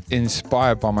was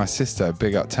inspired by my sister,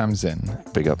 big up Tamsin.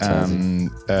 Big up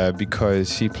Tamsin.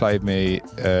 Because she played me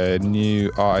a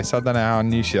new artist. I don't know how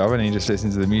new she is. I've only just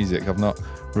listened to the music. I've not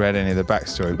read any of the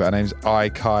backstory, but her name's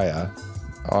Ikaya.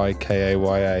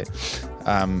 Ikaya.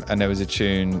 And there was a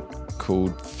tune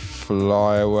called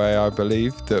Fly Away, I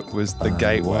believe, that was the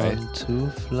gateway. I want to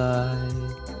fly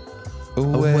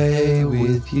away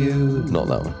with you. Not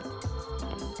that one.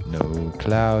 No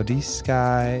cloudy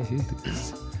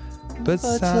skies, but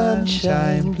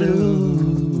sunshine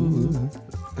blue.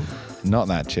 Not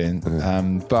that tune,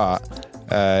 but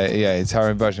yeah, it's her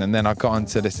own version. And then I got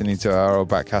onto listening to her old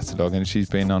back catalogue, and she's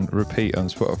been on repeat on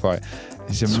Spotify.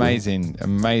 It's amazing,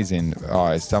 amazing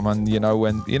artist. Someone,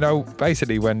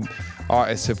 basically when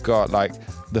artists have got like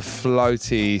the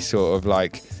floaty sort of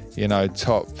like,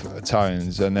 top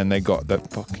tones, and then they got that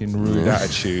fucking rude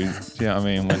attitude. Do you know what I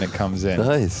mean? When it comes in.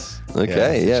 Nice.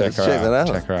 Okay, yeah, let's check that out.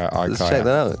 Check her out. Let's check that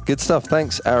out. Good stuff.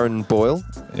 Thanks, Aaron Boyle.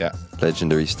 Yeah.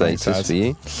 Legendary status for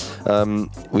you.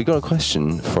 We got a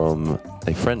question from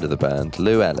a friend of the band,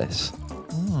 Lou Ellis.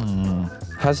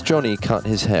 Has Johnny cut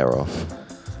his hair off?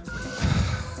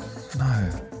 No.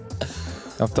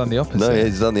 I've done the opposite. No,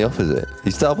 he's done the opposite.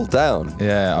 He's doubled down.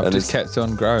 Yeah, I've And just kept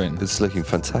on growing. It's looking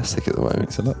fantastic at the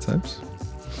moment. Thanks a lot, Tobes.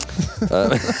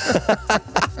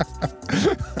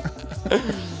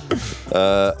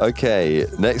 Okay,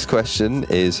 next question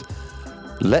is,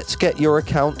 let's get your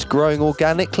account growing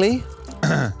organically.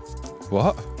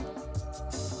 What?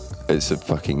 It's a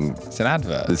fucking... It's an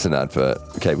advert. It's an advert.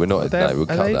 Okay, we're not... No, we'll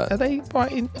cut that. Are they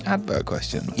writing advert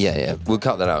questions? Yeah. We'll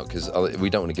cut that out because we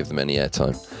don't want to give them any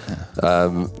airtime.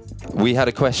 We had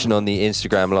a question on the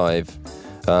Instagram Live.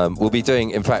 We'll be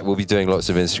doing lots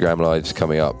of Instagram Lives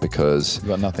coming up because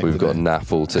we've got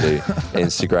naffle to do.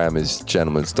 Instagram is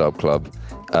Gentleman's Dub Club.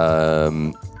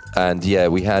 And yeah,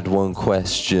 we had one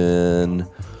question.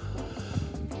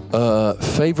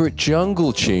 Favourite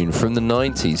jungle tune from the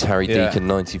 90s? Harry Deacon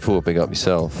 94, big up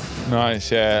yourself.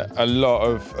 Nice, yeah. A lot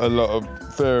of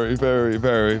very, very,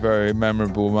 very, very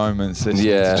memorable moments listening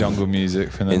to jungle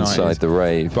music from the 90s. Inside the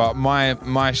rave. But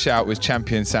my shout was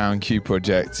Champion Sound Q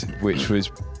Project, which was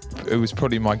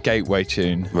probably my gateway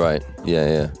tune. Right,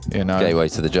 yeah. Gateway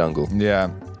to the jungle.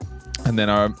 Yeah. And then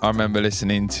I remember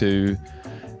listening to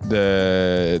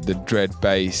the Dread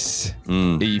Bass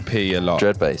EP a lot.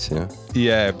 Dread Bass, yeah.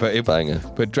 Yeah, but banger.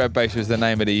 But Dread Bass was the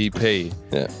name of the EP.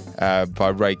 Yeah. By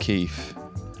Ray Keefe,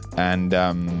 and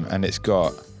it's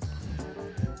got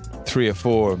 3 or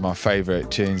 4 of my favourite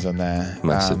tunes on there.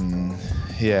 Massive.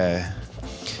 Yeah.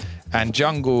 And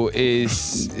jungle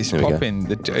is popping.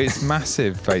 It's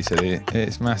massive, basically.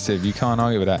 It's massive. You can't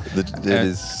argue with that. It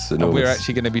is enormous. We're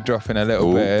actually going to be dropping a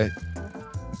little bit.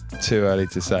 Too early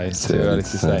to say. Too early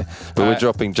to say. But we're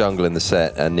dropping jungle in the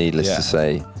set, and needless to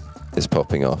say, it's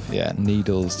popping off. Yeah,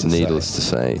 needless to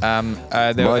say.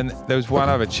 There was one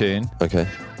other tune. Okay.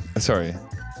 Sorry.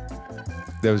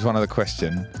 There was one other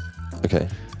question. Okay.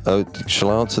 Oh,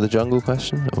 shall I answer the jungle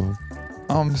question? Or?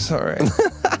 I'm sorry.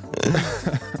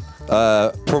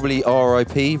 Probably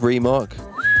R.I.P. Remark.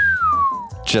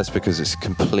 Just because it's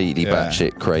completely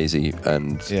batshit crazy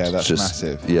and that's just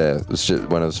massive. Yeah, it was just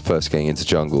when I was first getting into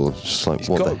jungle, just like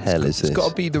what the hell is this? It's got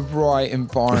to be the right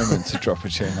environment to drop a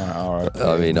tune like R.I.P.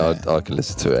 I mean, I can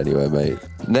listen to it anywhere, mate.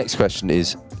 Next question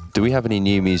is, do we have any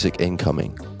new music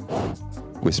incoming?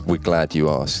 We're glad you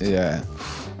asked. Yeah.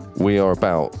 We are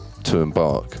about to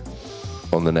embark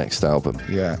on the next album.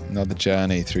 Yeah, another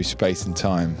journey through space and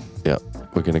time. Yeah.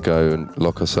 We're going to go and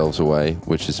lock ourselves away,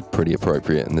 which is pretty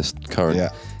appropriate in this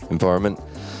current environment.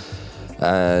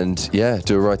 And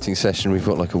do a writing session. We've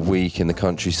got like a week in the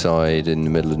countryside in the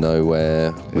middle of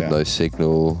nowhere with no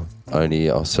signal, only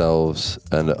ourselves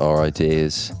and our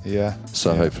ideas. Yeah.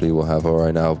 So hopefully we'll have our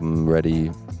own album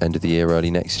ready end of the year,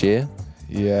 early next year.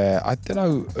 Yeah, I don't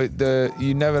know.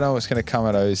 You never know what's going to come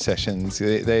of those sessions.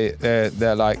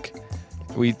 They're like,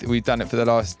 we've done it for the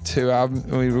last 2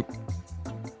 albums.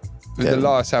 The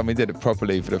last album we did it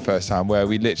properly for the first time, where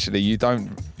we literally you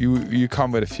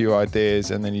come with a few ideas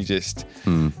and then you just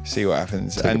see what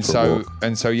happens. And so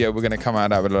we're going to come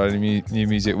out with a lot of new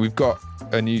music. We've got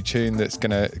a new tune that's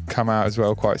going to come out as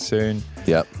well quite soon.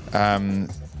 Yep.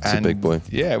 It's a big boy.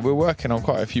 Yeah, we're working on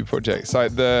quite a few projects.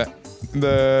 Like the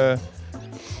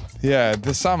Yeah,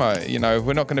 the summer, you know, if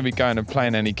we're not going to be going and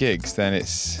playing any gigs, then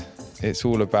it's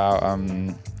all about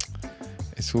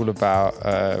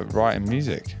writing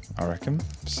music, I reckon.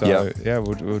 So yeah,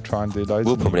 we'll try and do loads.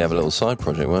 We'll of probably have a music. little side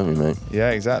project, won't we, mate?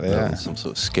 Yeah, exactly. Yeah, Some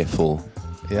sort of skiffle.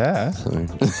 yeah.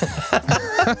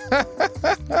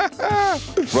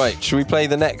 Right, should we play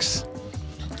the next?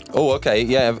 Oh, okay.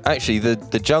 Yeah, actually,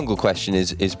 the jungle question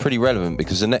is pretty relevant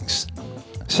because the next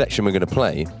section we're going to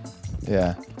play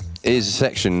is a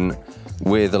section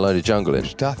with a load of jungle in.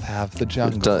 Which doth have the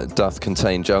jungle. Doth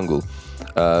contain jungle.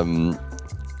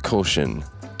 Caution,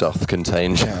 doth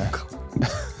contain jungle.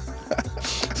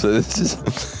 So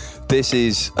this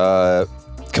is a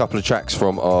couple of tracks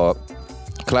from our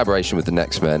collaboration with the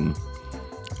Next Men,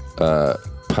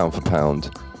 Pound for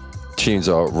Pound. Tunes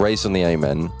are Raised on the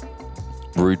Amen,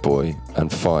 Rude Boy,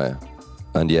 and Fire.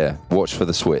 And yeah, watch for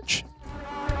the switch.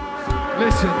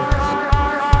 Listen,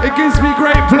 it gives me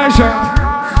great pleasure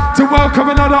to welcome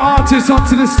another artist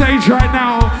onto the stage right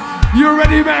now. You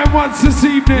already met him once this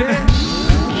evening.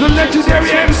 The legendary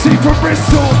MC from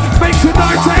Bristol makes a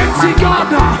noise to MC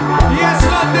Gardner. Yes,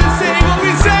 London City, what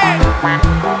we say?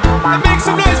 And make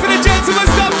some noise for the Gentleman's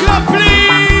Club Club,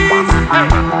 please.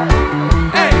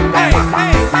 Hey, hey, hey,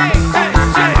 hey, hey, hey,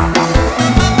 hey.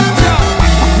 Yo,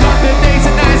 London days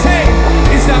and nights, hey,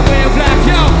 it's that way of life,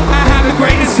 yo. I have the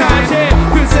greatest time, yeah.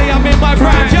 Could say I'm in my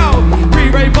prime, yo.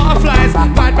 Pre-ray butterflies,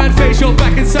 bad man facial,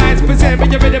 back and sides. Pretend when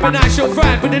you're in a nice show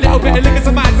friend with a little bit of liquor,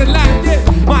 some eyes and light, yeah.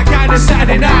 My kind of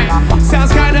Saturday night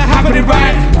sounds kinda happening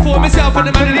right. For myself and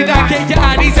the melody night, get your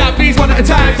IDs out, please, one at a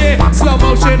time, yeah. Slow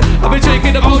motion, I've been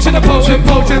drinking the potion,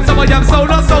 some of them so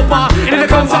not so far. In the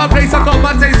concert place, I got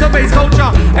my taste of bass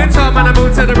culture. In time, man, I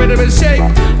move to the rhythm and shake.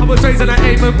 I was raised on an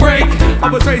aim and break. I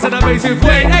was raised on a basic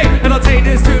weight, hey, and I'll take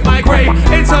this to my grave.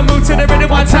 In time, move to the rhythm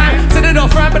one time. Send it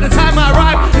off right by the time I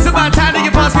arrive. It's about time that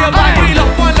you pass me a mic. We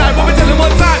lock one line, what we tell them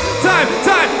one time.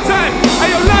 Time.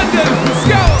 Hey, yo, London, let's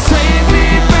go. Take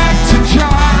me back to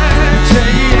George,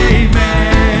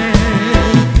 amen.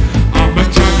 I'm a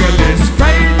jugglist,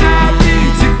 afraid I'll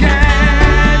meet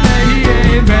again,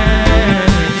 amen.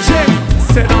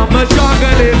 Said I'm a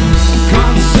jugglist,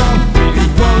 can't stop, we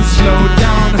won't slow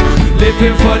down.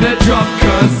 Living for the drop,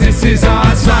 cause this is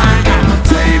our time.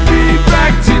 Take me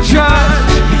back to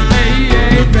George,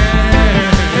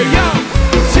 amen. Hey, yo,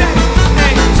 check,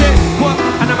 what?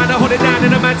 And I'm gonna hold it down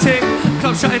in a mantic.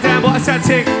 Club shutting down, what a sad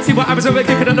thing. See what happens when we're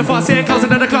kicking on the fast here. Closing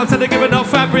down the clubs and they're giving off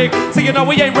fabric. So you know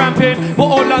we ain't ramping. We're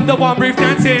all under one roof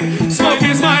dancing.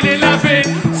 Smoking, smiling, laughing.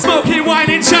 Smoking,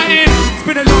 whining, chatting. It's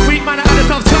been a long week, man, I had a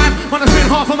tough time. Man, I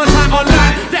spent half of my time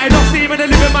online. Letting off steam and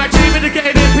living my dream. And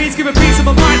getting in peace, giving peace of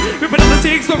my mind. Ripping up the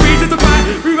things for reasons to find.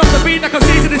 Rerock the beat like I'm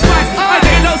seasoning spice. I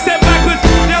did no step backwards.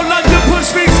 Now London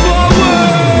push things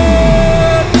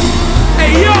forward.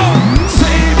 Hey, yo!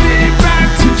 Take me back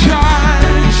to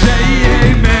George,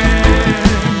 amen.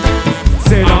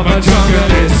 Said I'm a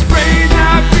jugglist, afraid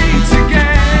I beat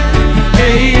again,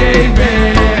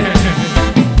 amen.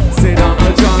 Said I'm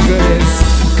a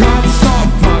jugglist, can't stop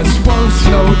us, won't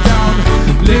slow down.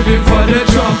 Living for the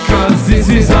drop, cause this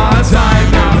is our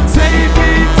time now. Take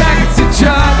me back to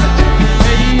George,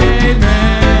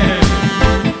 amen.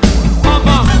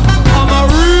 I'm a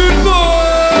rude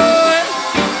boy.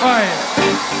 Alright.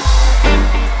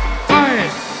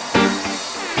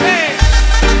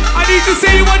 I need to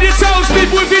see you on your toes,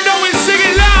 people, if you know it, sing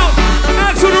it loud.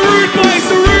 And to the rude boys,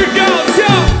 the rude girls,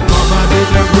 yeah. Mama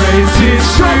didn't raise his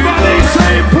somebody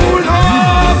say pull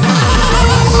up.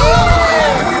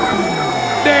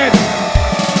 Dead.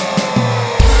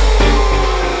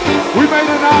 We made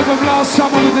an album last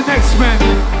summer with the Next Men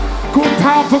called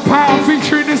Pound for Pound,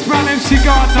 featuring this man MC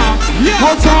Gardner. Yeah.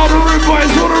 What's all the rude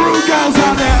boys, all the rude girls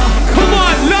out there? Come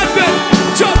on, London,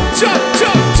 jump, jump,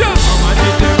 jump, jump. Mama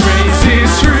didn't raise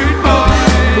his rude boy.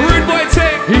 Rude boy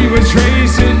take. He was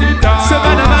raised in the dark.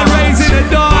 Savannah man raised in the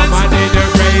dance. Mama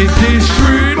didn't raise this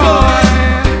rude boy.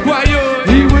 Why you?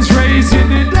 He was raised in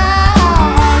the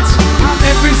dance. And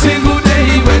every single day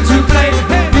he went to play.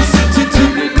 He sent it to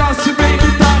the glass to make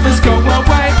the darkness go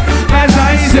away. As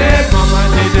I said, Mama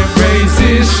didn't raise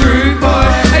this rude boy.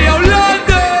 Hey, yo,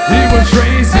 London. He was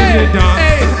raised in the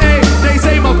dance. They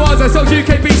say my bars are so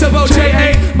UK piece of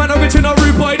OJA. Man, original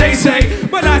rude boy, they say.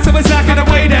 My life's always like an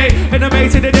away day. And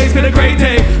amazing, the day's been a great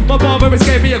day. My barber has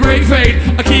gave me a great fade.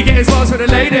 I keep getting stars for the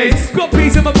ladies. Got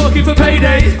peace in my pocket for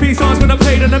payday. Peace stars when I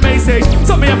played on the main stage.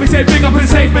 Top me up and say, big up and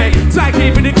safe, mate. Try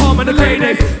keeping it calm on the play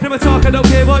days. Never talk, I don't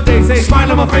care what they say.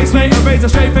 Smile on my face, mate, and raise a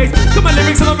straight face. Got my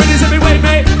lyrics and my rhythms every way,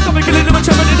 mate. Got me killing them and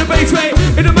trapping in the bass, mate.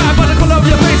 In the mad, but I call over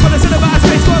your face. When I sit about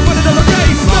space, go and run another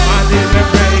race. Mama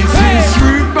didn't raise his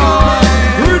rude boy.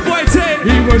 Rude boy, take.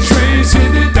 He was raised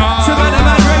in the dark.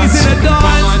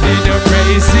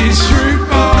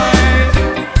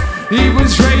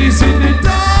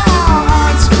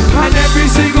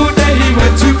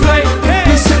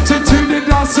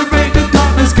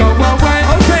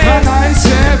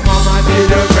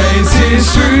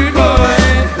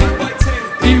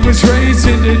 was raised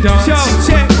in the dance. Yo,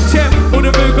 check. All the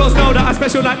rude girls know that I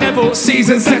special like Neville.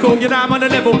 Season second, you know I'm on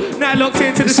the level. Now locked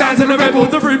into the sounds of the rebel.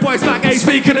 The rude boy smack A,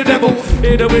 speak of the devil.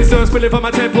 Hear the wisdom spilling from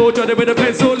my temple. Jotting with a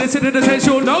pencil, listen to the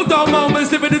essential. No dull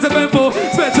moments, living is eventful.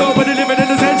 Spectral, but living in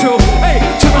the central. Hey,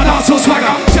 check my dance,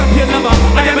 swagger, champion lover.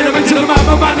 I am an original man,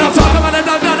 my man, not talk. I'm on the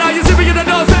done, you see me in the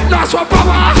dance. Last one, brother.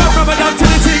 Come from a dance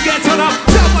till the team gets on up.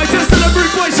 Tell my just to the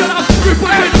rude boy, shut up. Rude boy,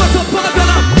 bring my top part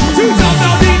done up. Two top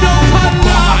now, need no pun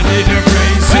now. I need a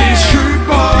racist rude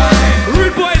boy.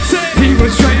 Rude boy, he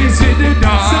was raised in the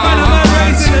dark. Savannah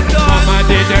raised in the dark. Mama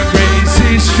did a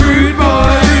racist rude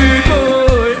boy.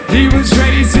 He was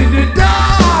raised in the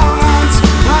dance.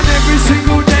 And every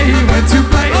single day he went to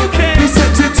play. He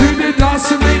sent it to the dance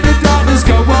to make the darkness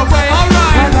go away.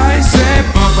 And I said,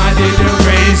 Mama did a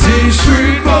racist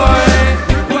rude boy.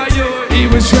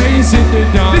 He was raised in the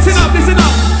dance. Listen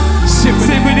up. Sit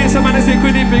with this, a man is sick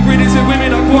with it, big with it, so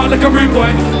women are quite like a rude boy.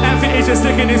 Outfit is just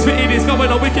sticking, it's fitting, it's going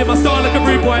on wicked, my style like a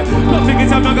rude boy. Not thinking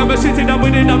I'm young, I'm a shitting, I'm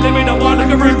winning, I'm living, I'm wild like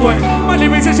a rude boy. My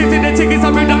lyrics are shifting, the tickets,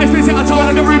 I'm rude, I'm explicit, I talk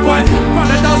like a rude boy. Run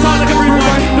and down, sound like a rude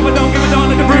boy. No, I don't give a damn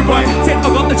like a rude boy. Say,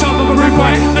 I've got the charm of a rude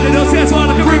boy. And they don't see I smile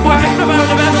like a rude boy. No matter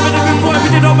the man, I'm a good boy.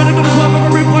 But you know, man, I'm gonna swap of a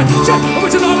rude boy. Check, I'm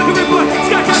with you like a rude boy.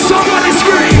 Somebody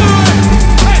scream!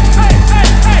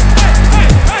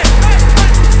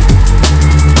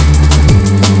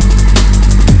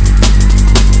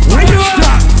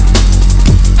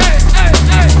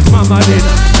 Mama did.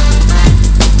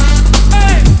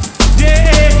 Hey,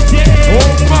 yeah. Oh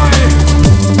my.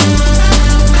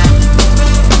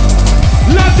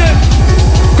 London,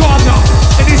 Ghana,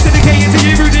 and it's dedicated to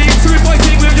you, Rudy. So if I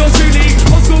sing with yours truly,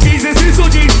 old school geezers, who's so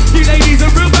G's, you ladies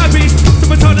are real happy.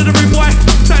 So I turn to the rude boy.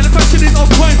 Style of fashion is on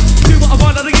point. Do what I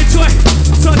want, I enjoy.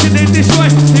 Searching and destroy.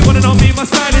 They wanna know me, my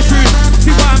style is true.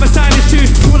 See why I'm a stylish too.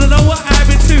 You wanna know what I've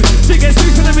been to. She gets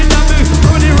loose when I'm in that mood.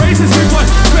 Running races, rude boy.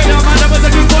 Straight down, man, that was a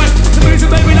good boy. The moves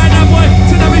are baby like that boy.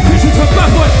 So now we Christians from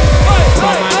bad boy.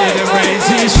 Mama didn't raise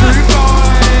his rude boy.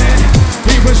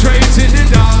 He was raised in the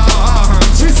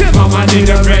dance. Mama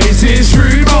didn't raise his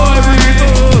rude boy.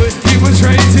 He was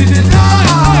raised in the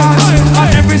dance.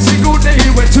 And every single day he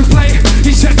went to play.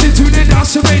 He sent it to the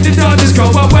dance to make the dancers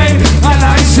go away. And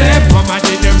I said, Mama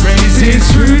didn't raise his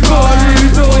rude boy.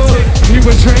 He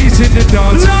was raised in the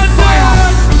dance. Fire!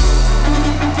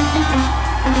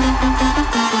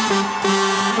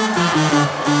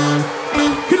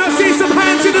 Can I see some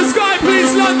hands in the sky,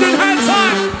 please, London? Hands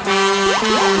high!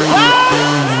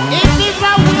 It is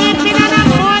a weeping and a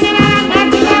mourning and a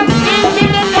nothing of things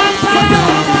in the dance.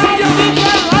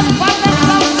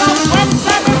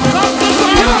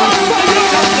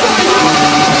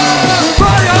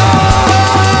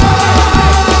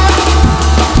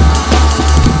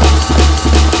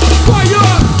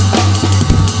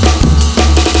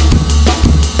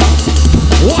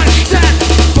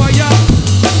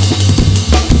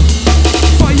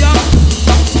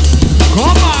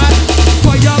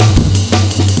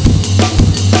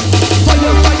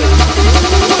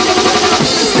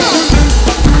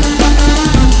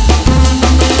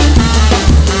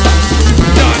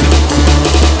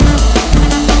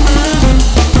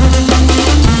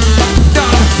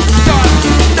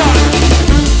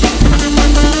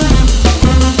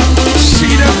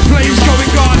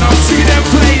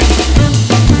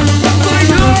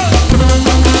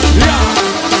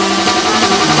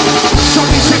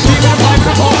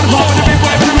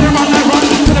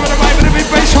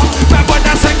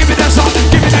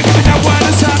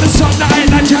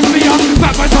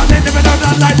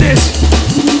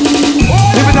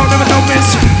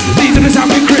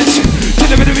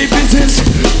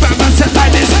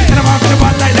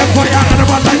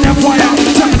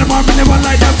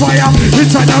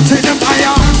 Inside now, take them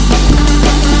higher.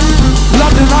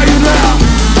 London, are you there?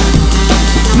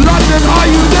 London, are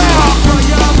you there?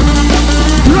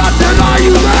 London, are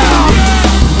you there?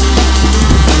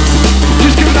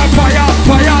 Just give me that fire,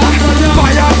 fire,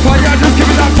 fire, fire. Just give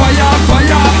me that fire,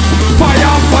 fire,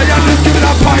 fire, fire. Just give me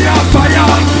that fire, fire,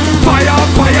 fire,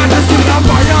 fire. Just give me that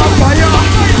fire, fire,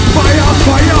 fire,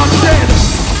 fire. Dead.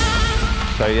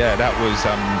 So yeah,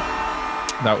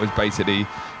 that was basically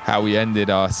how we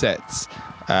ended our sets,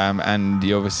 and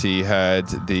you obviously heard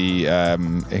the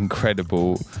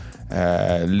incredible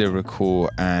lyrical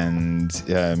and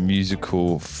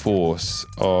musical force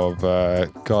of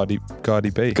Gardy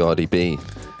B. Gardy B.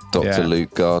 Dr.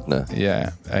 Luke Gardner.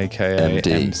 Yeah, aka MD.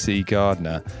 MC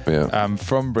Gardner. Yeah.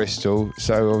 From Bristol.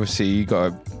 So obviously you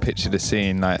got to picture the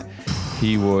scene, like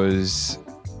he was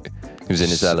He was in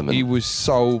his element. He was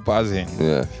so buzzing.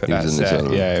 Yeah, for he that was in his set.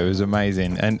 element. Yeah, it was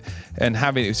amazing. And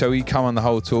having so he come on the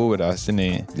whole tour with us, didn't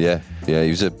he? Yeah, he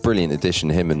was a brilliant addition.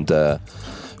 Him and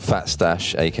Fat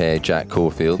Stash, aka Jack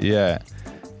Caulfield. Yeah,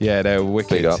 they were wicked.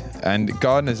 Big up. And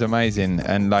Gardner's amazing.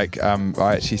 And like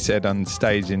I actually said on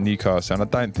stage in Newcastle, and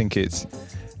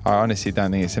I honestly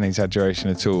don't think it's an exaggeration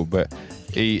at all, but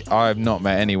I have not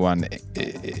met anyone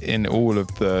in all of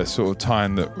the sort of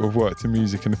time that we've worked in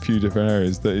music in a few different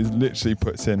areas that literally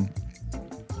puts in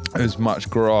as much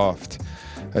graft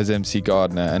as MC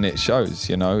Gardner, and it shows.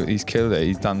 He's killed it.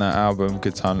 He's done that album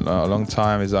Good Time a long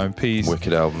time, his own piece,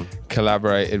 Wicked album.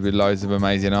 Collaborated with loads of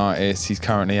amazing artists. He's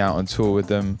currently out on tour with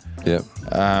them. Yeah.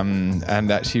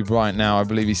 And actually right now I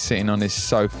believe he's sitting on his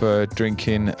sofa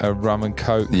drinking a rum and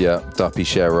coke. Yeah, Duppy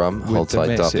Share Rum. Hold the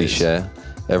tight, Duppy missus. Share.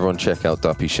 Everyone check out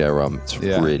Duppy Share Rum. It's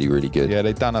really, really good. Yeah,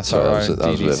 they've done us Sorry, our that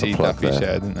own was a bit of a GDC plug Duffy there.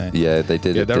 Share, didn't they? Yeah, they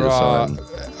did. Yeah, there are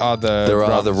There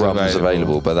are other rums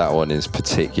available, but that one is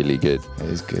particularly good. It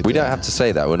is good. We don't have to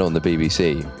say that. We're not on the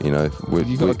BBC.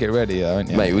 You got to get ready, though, haven't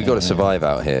you? Mate, we got to survive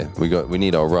out here. We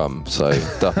need our rum. So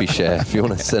Duppy Share. If you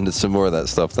want to send us some more of that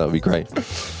stuff, that would be great.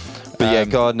 But yeah,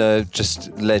 Gardner,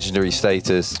 just legendary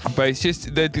status. But it's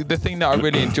just the thing that I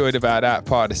really enjoyed about that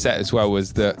part of the set as well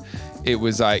was that it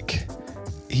was like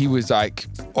he was like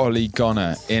Ollie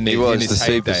Gunner in his the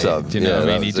super heyday. sub. Do you know what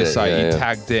I mean? that He was just it. he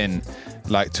tagged in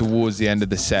like towards the end of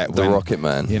the set. The Rocket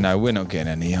Man. We're not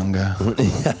getting any younger.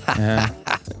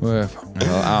 We're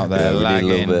out there We lagging.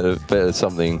 need a little bit of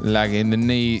something. Lagging. The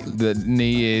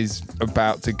knee is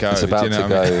about to go. It's about do you know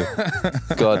to what I mean?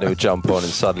 go. Gardner would jump on,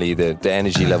 and suddenly the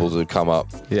energy levels would come up.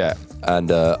 Yeah.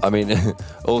 And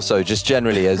also just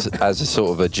generally as a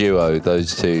sort of a duo,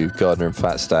 those two, Gardner and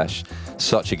Fat Stash,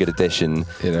 such a good addition.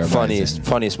 Yeah, they're amazing.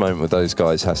 Funniest moment with those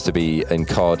guys has to be in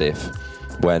Cardiff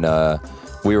when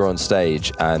we were on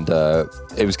stage and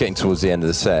it was getting towards the end of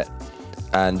the set,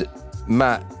 and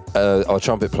Matt, our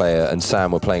trumpet player, and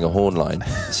Sam were playing a horn line.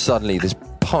 Suddenly this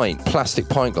plastic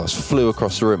pint glass flew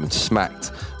across the room and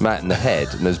smacked Matt in the head,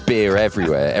 and there's beer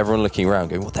everywhere. Everyone looking around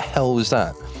going, what the hell was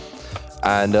that?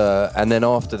 And then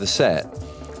after the set,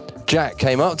 Jack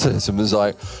came up to us and was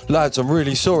like, lads, I'm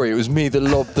really sorry, it was me that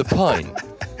lobbed the pint.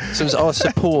 So it was our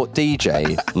support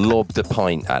DJ lobbed a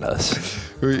pint at us.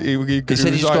 He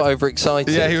said he just got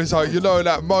overexcited. Yeah, he was like,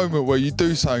 that moment where you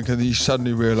do something and then you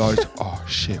suddenly realise, oh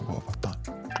shit, what have I done?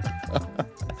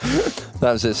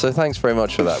 That was it. So thanks very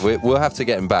much for that. We'll have to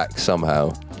get him back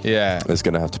somehow. Yeah. There's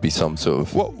going to have to be some sort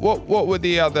of... What were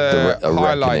the other a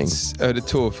highlights of the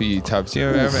tour for you, Tubbs?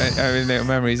 You know, any little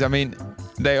memories? I mean,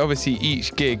 they obviously,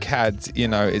 each gig had,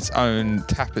 its own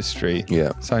tapestry,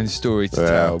 its own story to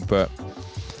tell. But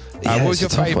what was your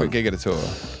favourite gig of the tour?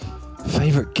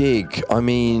 Favourite gig? I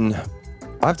mean,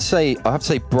 I have to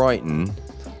say Brighton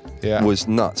was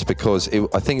nuts because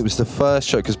I think it was the first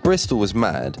show, because Bristol was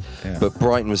mad, but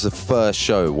Brighton was the first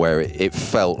show where it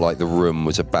felt like the room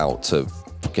was about to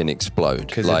fucking explode.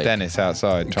 Because of Dennis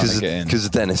outside trying to get in. Because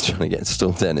of Dennis trying to get in.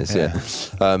 Still Dennis,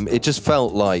 it just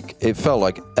felt like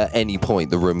at any point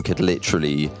the room could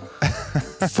literally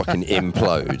fucking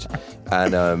implode.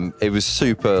 And it was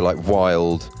super like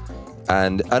wild.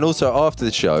 And also after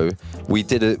the show, we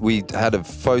had a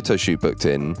photo shoot booked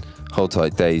in. Hold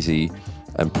tight, Daisy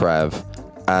and Prav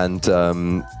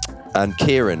and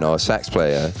Kieran, our sax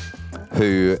player,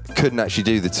 who couldn't actually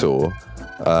do the tour,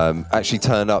 actually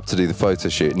turned up to do the photo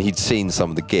shoot, and he'd seen some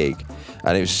of the gig,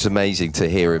 and it was just amazing to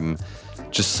hear him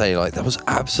just say like that was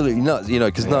absolutely nuts,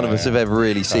 because none of us have ever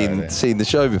really seen the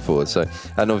show before. So,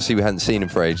 and obviously we hadn't seen him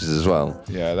for ages as well.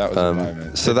 Yeah, that was a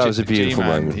moment. So that was a beautiful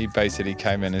moment. He basically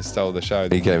came in and stole the show.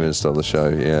 He came in and stole the show.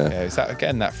 Yeah. Yeah, is that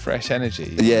again that fresh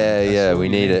energy? Yeah. We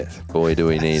need it. Boy, do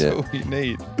we need it. That's all you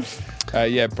need.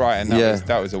 Brighton.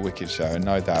 That was a wicked show,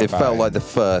 no doubt. It felt like the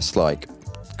first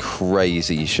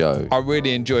crazy show. I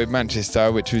really enjoyed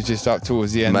Manchester, which was just up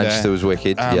towards the end. Manchester was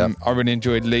wicked. I really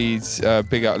enjoyed Leeds.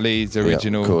 Big up Leeds,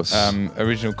 original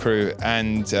crew,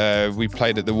 and we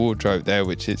played at the Wardrobe there,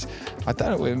 which is, I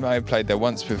don't know, we may have played there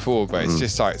once before, but it's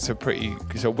just like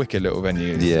it's a wicked little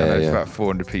venue. It's about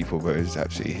 400 people, but it was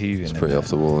absolutely heaving. It's pretty off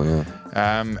the wall,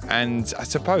 and I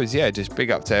suppose just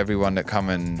big up to everyone that come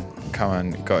and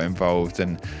got involved.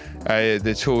 And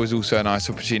the tour is also a nice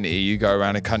opportunity. You go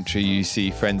around the country, you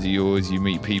see friends of yours, you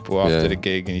meet people after the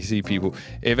gig, and you see people.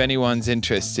 If anyone's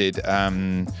interested,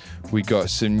 we got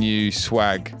some new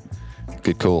swag.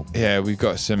 Good call. Yeah, we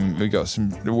got some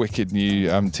wicked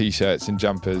new t-shirts and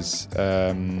jumpers,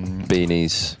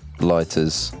 beanies,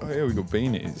 lighters. Oh yeah, we got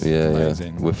beanies. Yeah,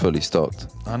 we're fully stocked.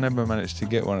 I never managed to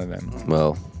get one of them.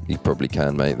 Well, you probably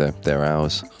can, mate. They're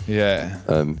ours. Yeah.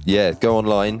 Go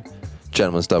online.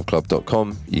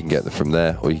 gentleman'sdoveclub.com. You can get them from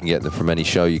there, or you can get them from any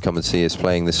show you come and see us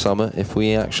playing this summer, if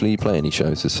we actually play any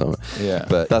shows this summer. Yeah.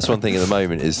 But that's one thing at the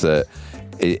moment, is that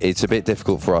it's a bit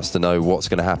difficult for us to know what's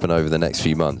going to happen over the next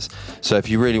few months. So if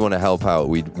you really want to help out,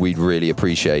 we'd really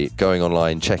appreciate going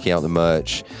online, checking out the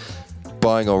merch,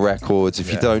 buying our records.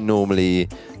 If you don't normally,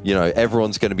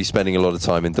 everyone's going to be spending a lot of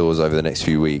time indoors over the next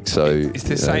few weeks. So it's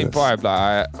the same vibe.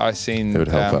 Like I seen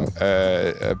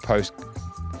a post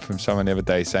from someone the other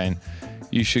day saying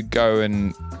you should go,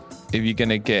 and if you're going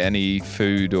to get any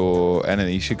food or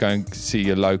anything, you should go and see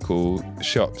your local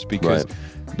shops, because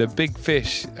the big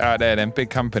fish out there, them big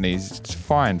companies, it's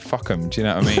fine, fuck them. Do you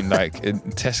know what I mean? Like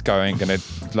Tesco ain't going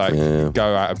to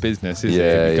go out of business, is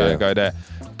it? If you go there.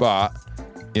 But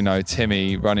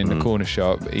Timmy running the corner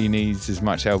shop, he needs as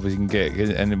much help as he can get,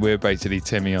 and we're basically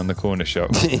Timmy on the corner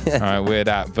shop. All right, we're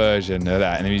that version of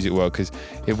that in the music world, because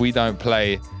if we don't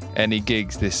play any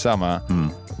gigs this summer,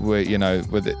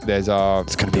 there's our...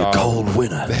 It's going to be a cold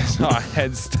winter. There's our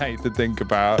head state to think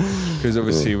about, because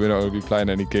obviously we're not going to be playing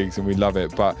any gigs and we love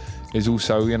it, but it's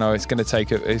also, it's going to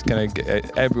take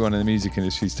everyone in the music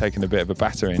industry is taking a bit of a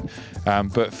battering.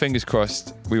 But fingers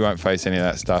crossed, we won't face any of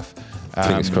that stuff.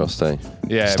 Fingers crossed, eh?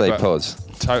 Yeah. Stay pods.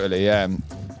 Totally, yeah.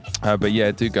 But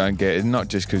yeah, do go and get it. Not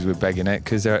just because we're begging it,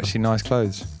 because they're actually nice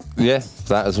clothes. Yeah,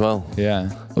 that as well. Yeah.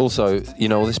 Also,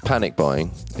 all this panic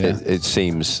buying, it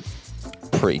seems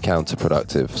pretty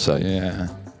counterproductive. So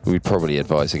we'd probably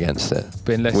advise against it.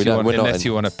 But unless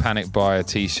you want to panic buy a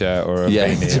t-shirt or a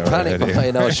beanie to panic buy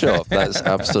in our shop, that's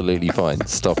absolutely fine.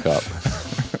 Stock up.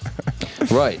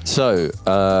 Right,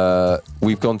 so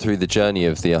we've gone through the journey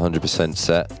of the 100%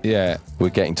 set. Yeah. We're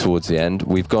getting towards the end.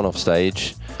 We've gone off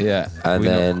stage. Yeah. And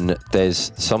then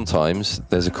there's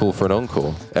a call for an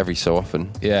encore every so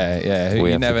often. Yeah.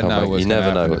 You never know what's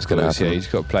going to happen. Yeah, you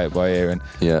just got to play it by ear,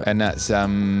 and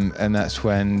that's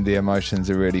when the emotions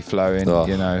are really flowing.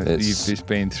 You've just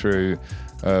been through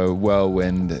a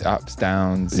whirlwind, ups,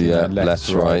 downs,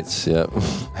 lefts, rights. Yeah.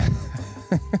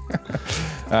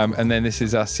 And then this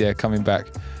is us, coming back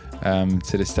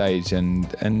to the stage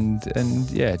and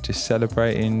just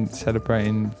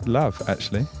celebrating love,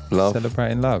 actually.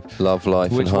 Celebrating love. Love,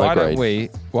 life, and high grade.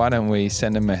 Why don't we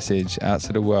send a message out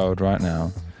to the world right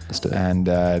now? Let's do it. And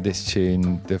this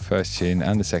tune, the first tune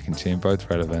and the second tune, both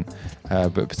relevant,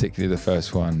 but particularly the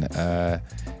first one,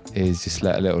 is just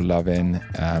let a little love in.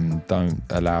 Don't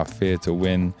allow fear to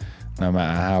win, no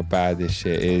matter how bad this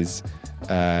shit is.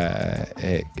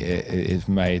 It is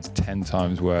made 10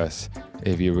 times worse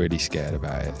if you're really scared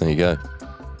about it. There you go.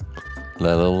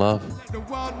 Let a little love. Let the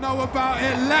world know about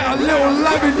it. Let a little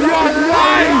love in your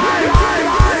life.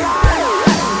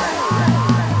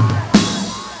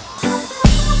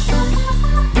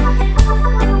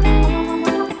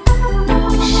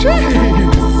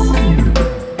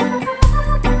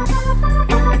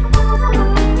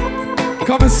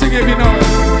 Come and sing if you know it.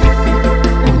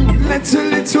 Let a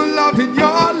little love in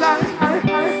your life,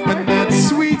 and that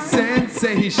sweet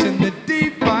sensation, the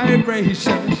deep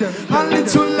vibration. A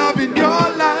little love in your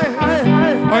life.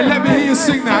 Alright, let me hear you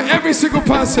sing that. Every single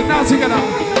person, now together.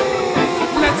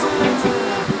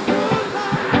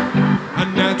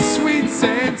 And that sweet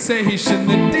sensation,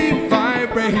 the deep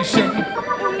vibration.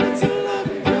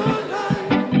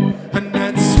 And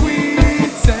that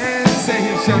sweet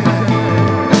sensation.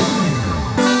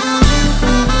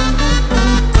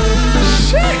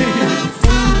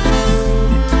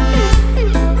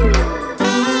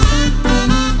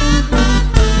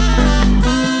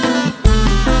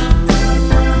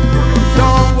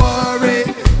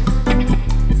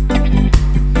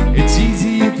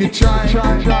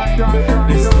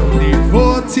 There's no need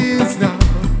for tears now.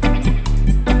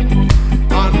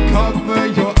 Uncover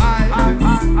your eyes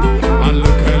and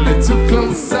look a little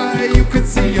closer. You can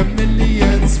see a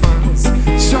million smiles,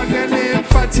 struggling,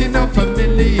 fighting off a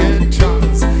million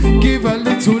trials. Give a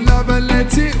little love and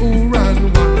let it all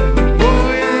run wild.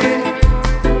 Oh yeah.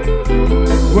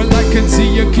 Well, I can see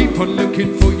you keep on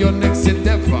looking for your next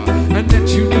endeavor, and that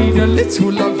you need a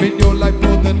little love in your life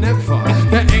more than ever.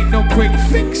 There ain't no quick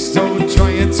fix, don't try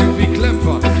to be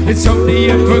clever. It's only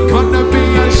ever gonna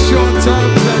be a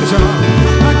short-term pleasure.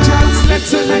 And just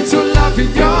let a little love in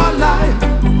your life,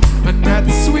 and that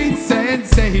sweet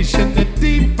sensation, the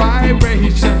deep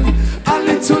vibration. A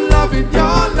little love in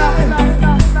your life,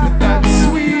 and that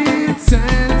sweet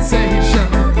sensation.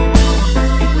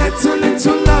 Let a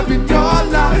little love in your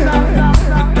life,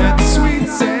 and that sweet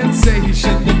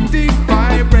sensation, the deep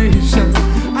vibration.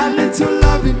 A little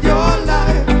love in your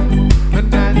life,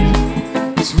 and that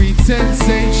sweet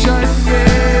sensation,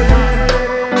 yeah.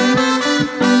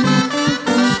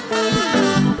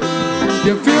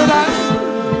 You feel that?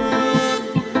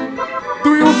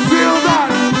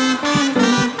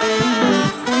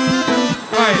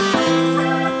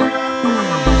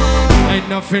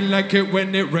 Nothing like it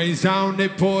when it rains down,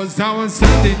 it pours down. I'm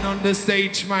standing on the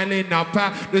stage, smiling up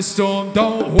at the storm.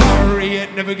 Don't worry,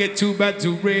 it never get too bad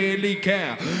to really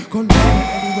care. Gonna let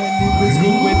when it was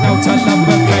good without a love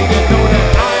affair. You know that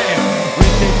I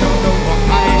really don't know what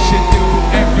I should do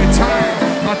every time.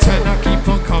 I turn, I keep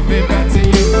on coming back to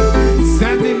you.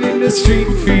 Standing in the street,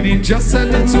 feeling just a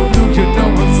little blue. You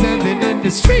know I'm standing in the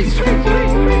street.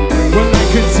 Well, I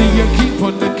can see you keep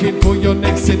on looking for your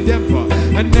next endeavor,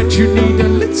 and that you need a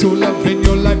little love in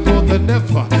your life more than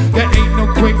ever. There ain't no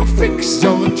quick fix,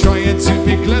 don't try it to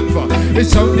be clever.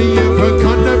 It's only ever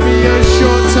gonna be a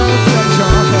short-term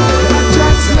pleasure.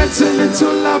 Just let a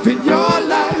little love in your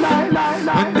life,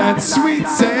 and that sweet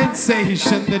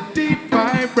sensation, the deep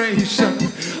vibration.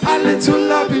 A little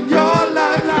love in your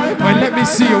life. Wait, let me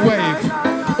see a wave.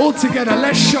 All together,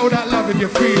 let's show that love if you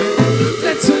feel it.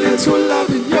 Let's a little love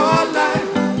in your life,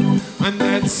 and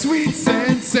that sweet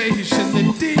sensation, the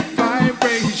deep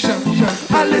vibration.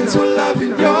 A little love in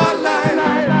your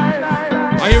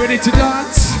life. Are you ready to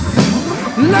dance?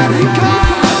 Let it go.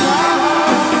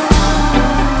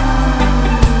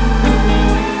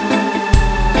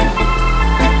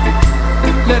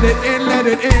 Let it in, let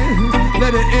it in,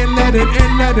 let it in, let it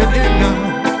in, let it in now.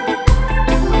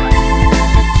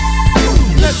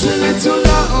 Let a little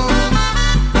love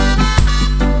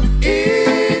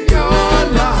in your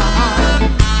life.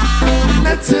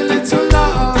 Let a little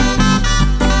love,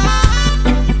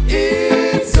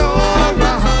 it's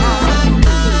alright.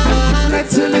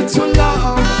 Let a little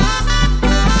love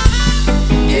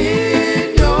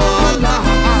in your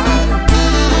life.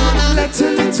 Let a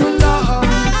little love,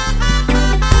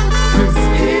 'cause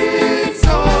it's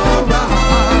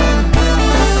alright.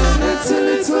 Let a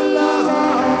little love.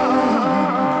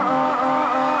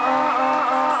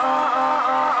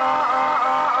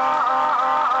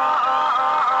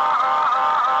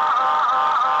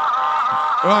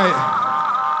 Right,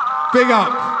 big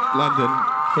up London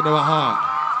from our heart.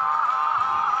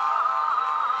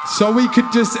 So we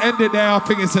could just end it there. I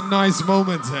think it's a nice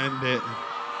moment to end it.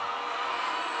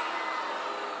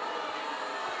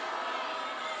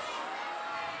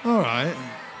 All right.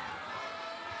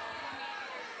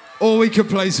 Or we could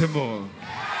play some more.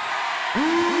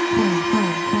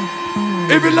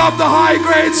 If you love the high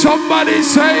grade, somebody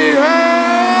say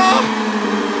yeah.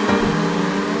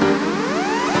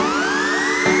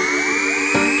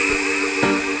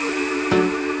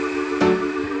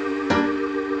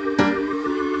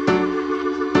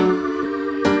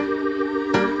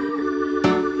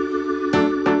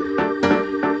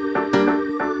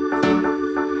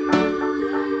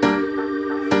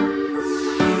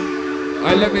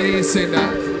 Let me hear you sing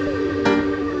that.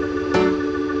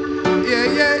 Yeah,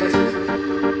 yeah.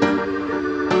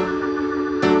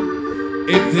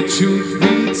 If the truth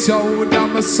be told,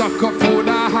 I'm a sucker for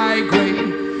the high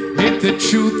grade. If the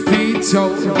truth be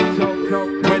told,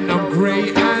 when I'm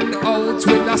grey and old,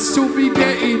 will I still be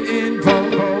getting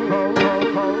involved?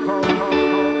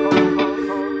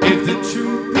 If the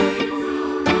truth be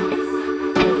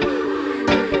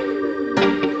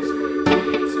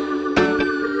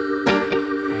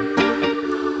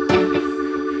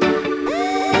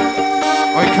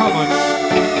come on.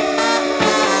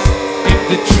 If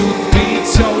the truth be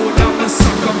told, I'm a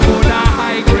sucker for the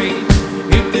high grade.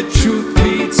 If the truth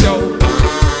be told,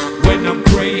 when I'm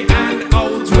grey and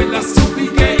old, will I still be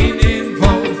getting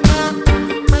involved?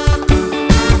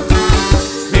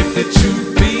 If the truth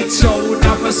be told,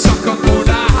 I'm a sucker for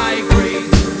the high grade.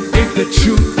 If the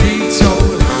truth be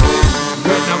told,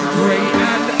 when I'm grey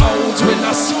and old, will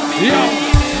I still be getting involved?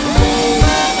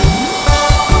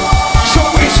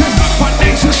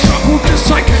 Just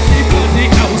like anybody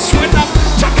else. When I'm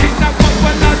talking that one,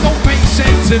 when I don't make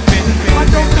sense of it, I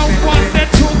don't know what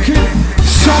they're talking.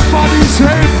 Somebody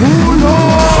say pull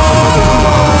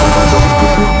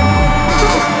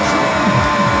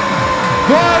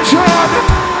version.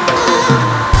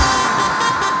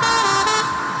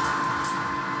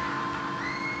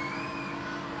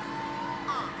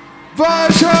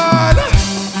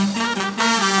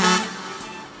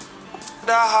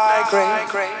 The high grade.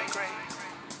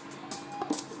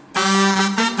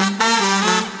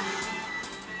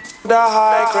 The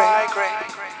high grade.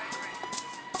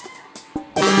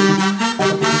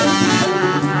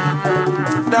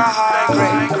 The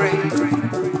high grade.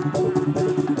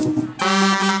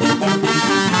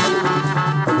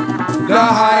 The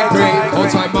high grade. All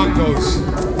time mangos.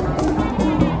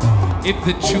 If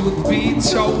the truth be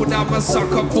told, I'm a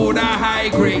sucker for the high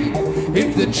grade.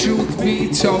 If the truth be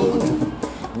told,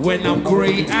 When I'm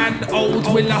grey and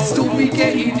old, will I still be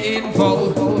getting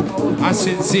involved? I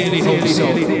sincerely hope so.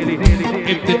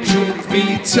 If the truth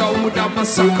be told, I'm a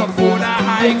sucker for the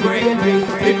high grade.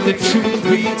 If the truth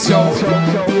be told,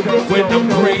 when I'm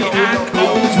grey and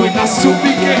old, will I still be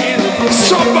getting?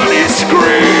 Somebody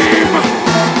scream!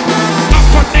 I'm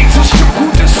for nature's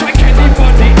struggle just like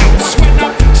anybody else. When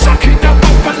I'm sucking them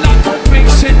up, a lot don't make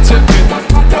sense to me. I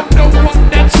don't know what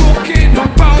they're talking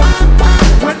about.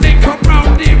 When they come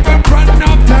round, even run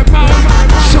up their mouth.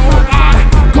 So I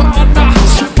got on the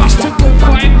hustle bus to go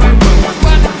find my wealth.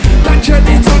 But that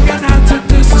journey's long and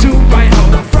hazardous to my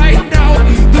health. Right now,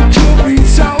 the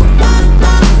jury's out.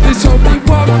 There's only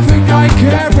one thing I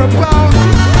care about.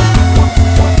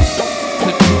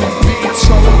 The truth be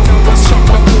told, I'm a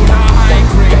sucker for the high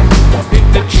grade. If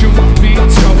the truth be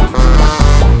told,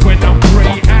 when I'm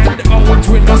grey and old,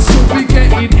 will I still be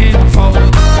getting involved?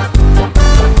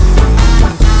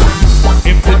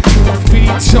 If the truth be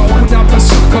told, I'm a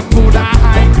sucker for the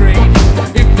high grade.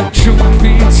 If the truth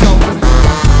be told,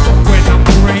 when I'm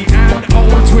grey and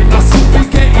old, will I still be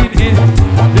getting in?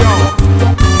 Yo,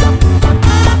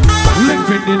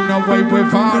 living in a way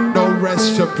without no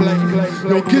rest to play.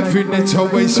 You're giving it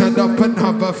away, shut up and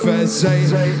have a fair say.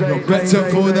 You're better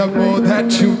for the more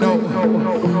that you know.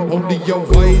 Only a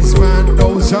wise man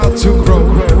knows how to grow.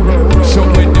 So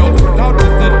when you're out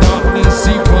in the darkness,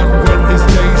 even when his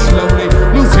day slowly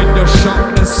losing your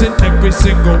sharpness in every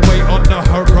single way on the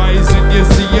horizon, you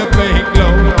see a big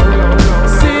glow.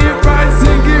 See it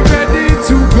rising, get ready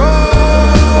to go.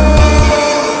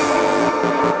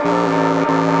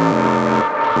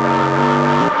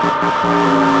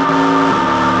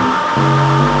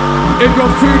 If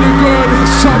you're feeling good,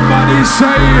 somebody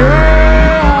say yeah.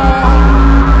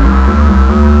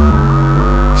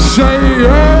 Say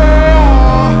yeah.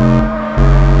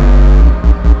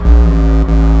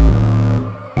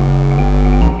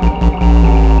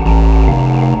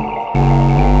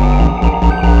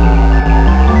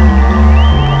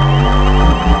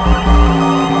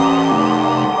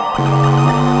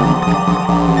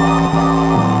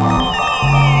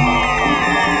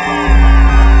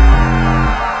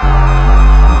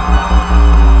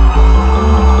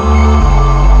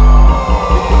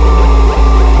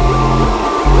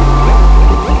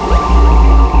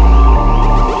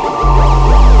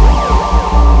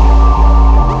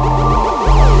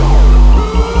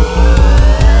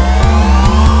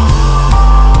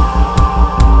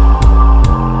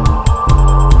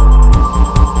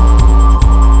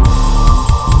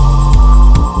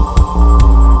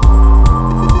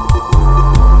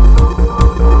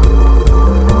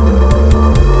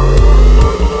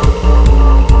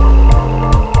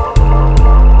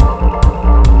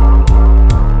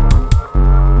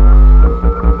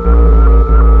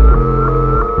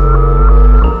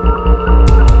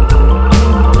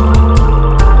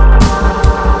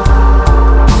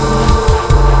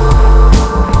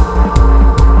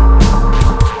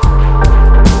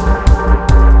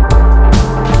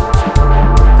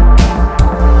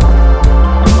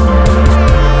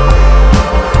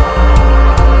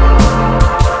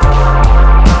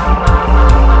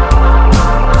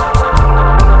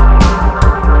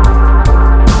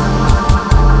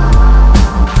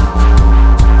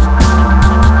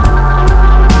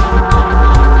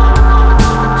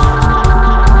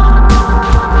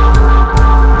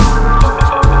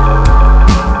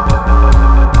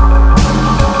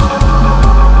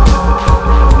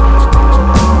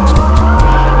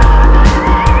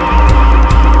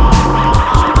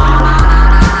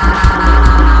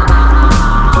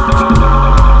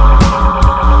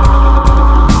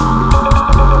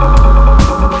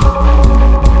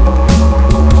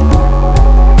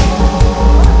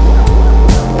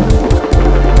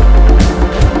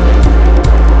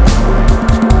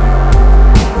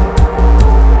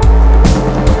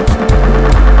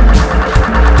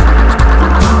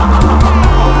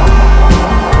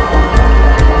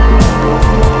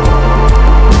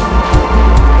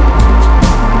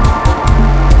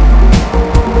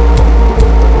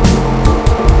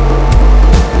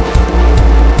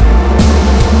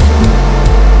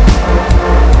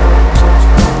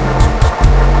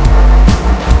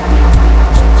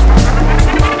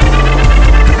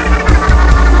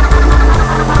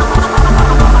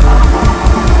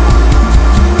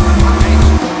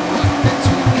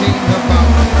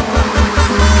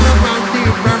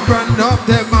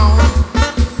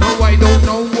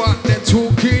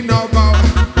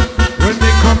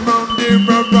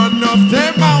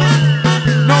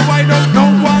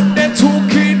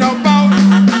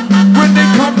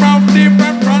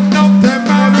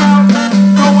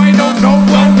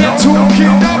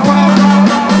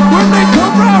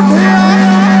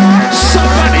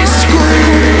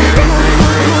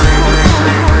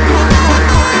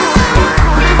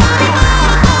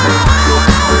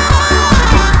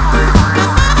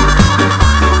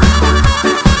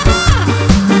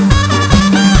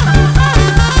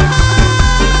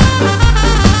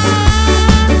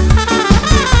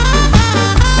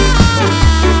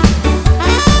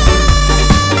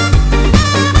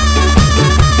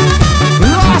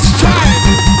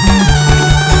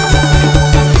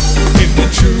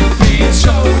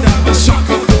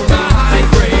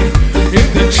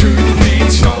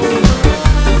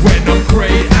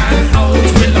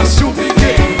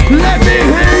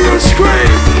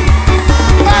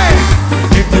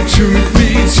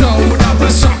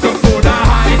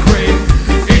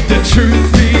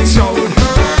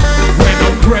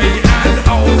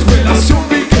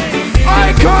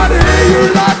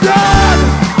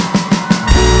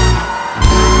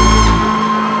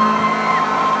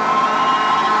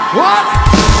 What?